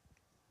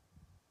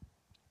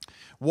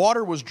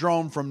 Water was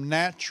drawn from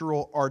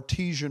natural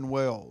artesian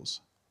wells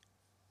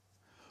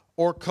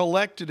or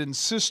collected in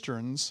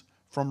cisterns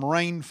from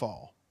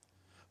rainfall.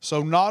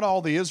 So not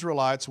all the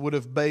Israelites would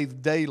have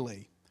bathed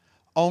daily,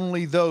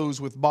 only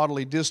those with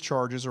bodily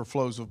discharges or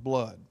flows of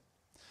blood.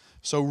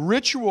 So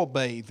ritual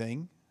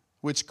bathing,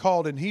 which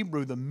called in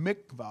Hebrew the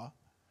mikvah,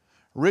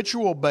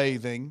 ritual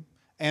bathing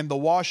and the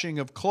washing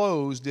of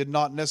clothes did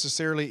not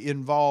necessarily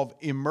involve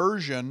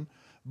immersion,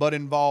 but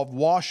involved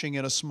washing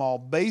in a small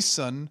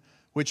basin,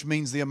 which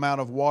means the amount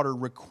of water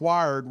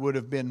required would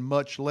have been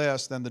much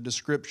less than the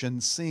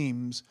description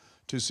seems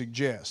to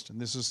suggest.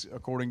 And this is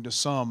according to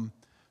some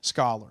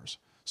scholars.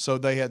 So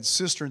they had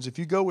cisterns. If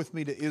you go with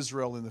me to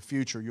Israel in the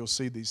future, you'll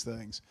see these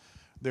things.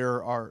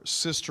 There are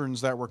cisterns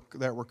that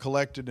were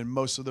collected in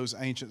most of those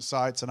ancient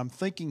sites. And I'm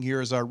thinking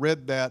here, as I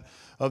read that,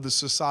 of the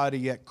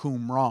society at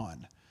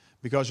Qumran.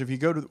 Because if you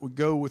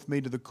go with me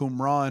to the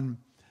Qumran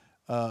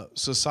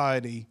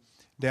society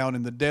down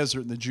in the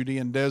desert, in the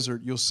Judean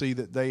desert, you'll see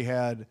that they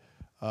had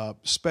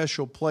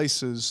special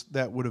places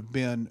that would have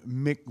been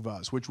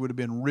mikvahs, which would have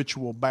been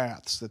ritual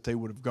baths that they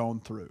would have gone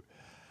through.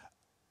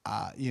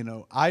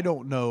 I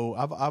don't know.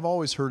 I've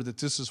always heard that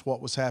this is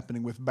what was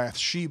happening with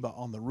Bathsheba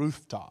on the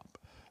rooftop,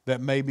 that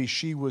maybe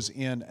she was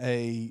in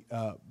a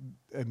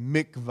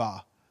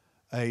mikvah,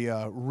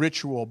 a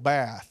ritual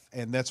bath,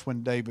 and that's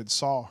when David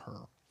saw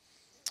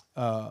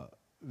her.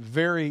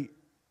 Very,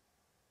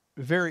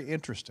 very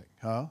interesting,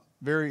 huh?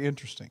 Very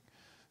interesting.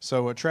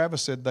 So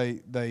Travis said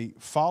they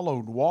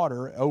followed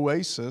water,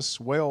 oasis,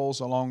 wells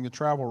along the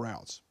travel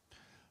routes.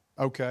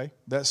 Okay,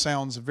 that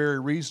sounds very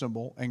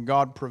reasonable. And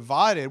God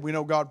provided, we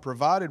know God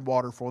provided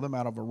water for them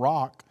out of a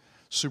rock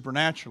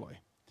supernaturally.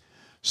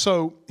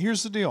 So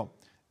here's the deal.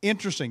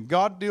 Interesting.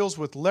 God deals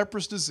with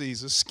leprous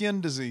diseases,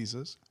 skin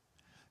diseases.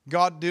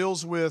 God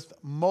deals with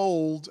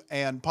mold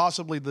and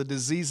possibly the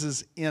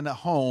diseases in a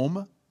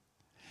home.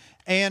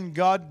 And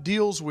God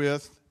deals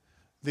with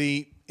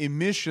the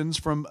emissions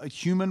from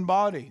human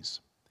bodies.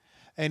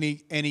 And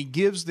he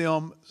gives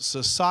them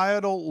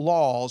societal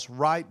laws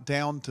right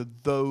down to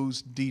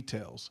those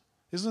details.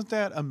 Isn't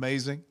that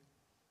amazing?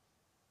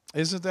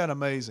 Isn't that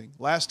amazing?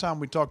 Last time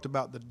we talked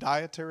about the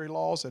dietary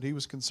laws that he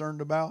was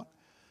concerned about.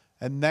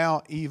 And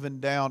now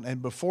even down,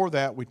 and before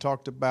that we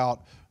talked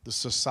about the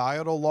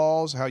societal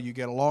laws, how you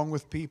get along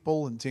with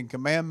people, and 10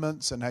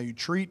 Commandments, and how you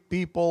treat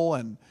people,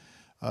 and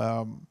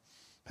how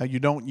you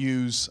don't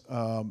use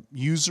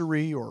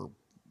usury or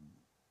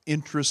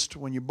interest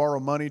when you borrow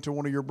money to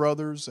one of your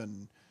brothers,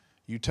 and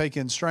you take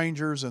in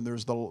strangers, and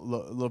there's the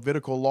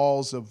Levitical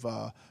laws of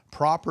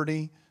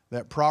property.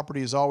 That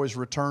property is always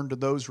returned to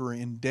those who are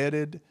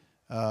indebted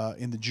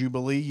in the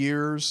Jubilee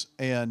years,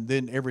 and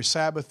then every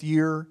Sabbath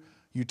year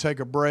you take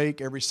a break.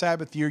 Every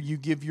Sabbath year you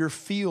give your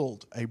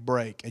field a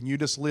break, and you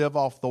just live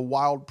off the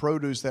wild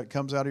produce that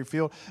comes out of your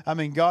field. I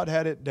mean, God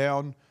had it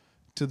down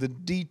to the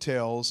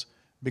details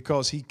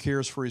because he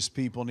cares for his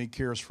people, and he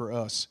cares for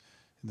us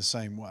in the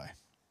same way.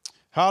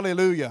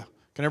 Hallelujah.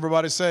 Can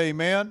everybody say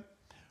amen?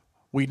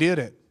 We did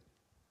it.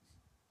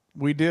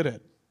 We did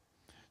it.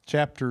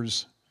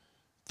 Chapters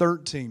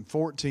 13,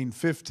 14,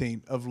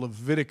 15 of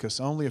Leviticus.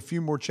 Only a few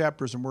more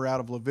chapters and we're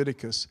out of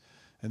Leviticus.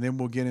 And then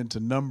we'll get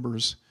into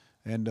Numbers,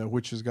 and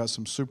which has got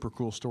some super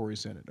cool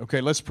stories in it. Okay,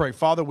 let's pray.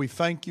 Father, we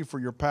thank you for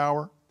your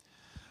power.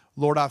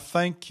 Lord, I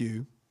thank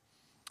you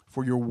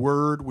for your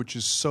word, which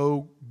is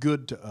so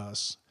good to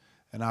us.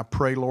 And I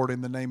pray, Lord, in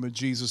the name of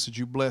Jesus, that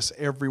you bless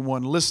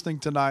everyone listening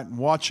tonight and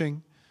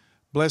watching.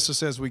 Bless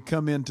us as we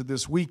come into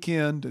this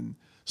weekend and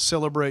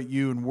celebrate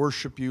you and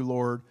worship you,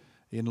 Lord,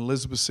 in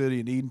Elizabeth City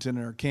and Edenton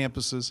and our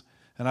campuses.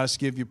 And I just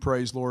give you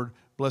praise, Lord.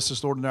 Bless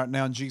us, Lord,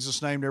 now in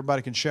Jesus' name.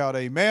 Everybody can shout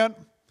amen.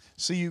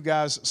 See you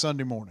guys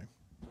Sunday morning.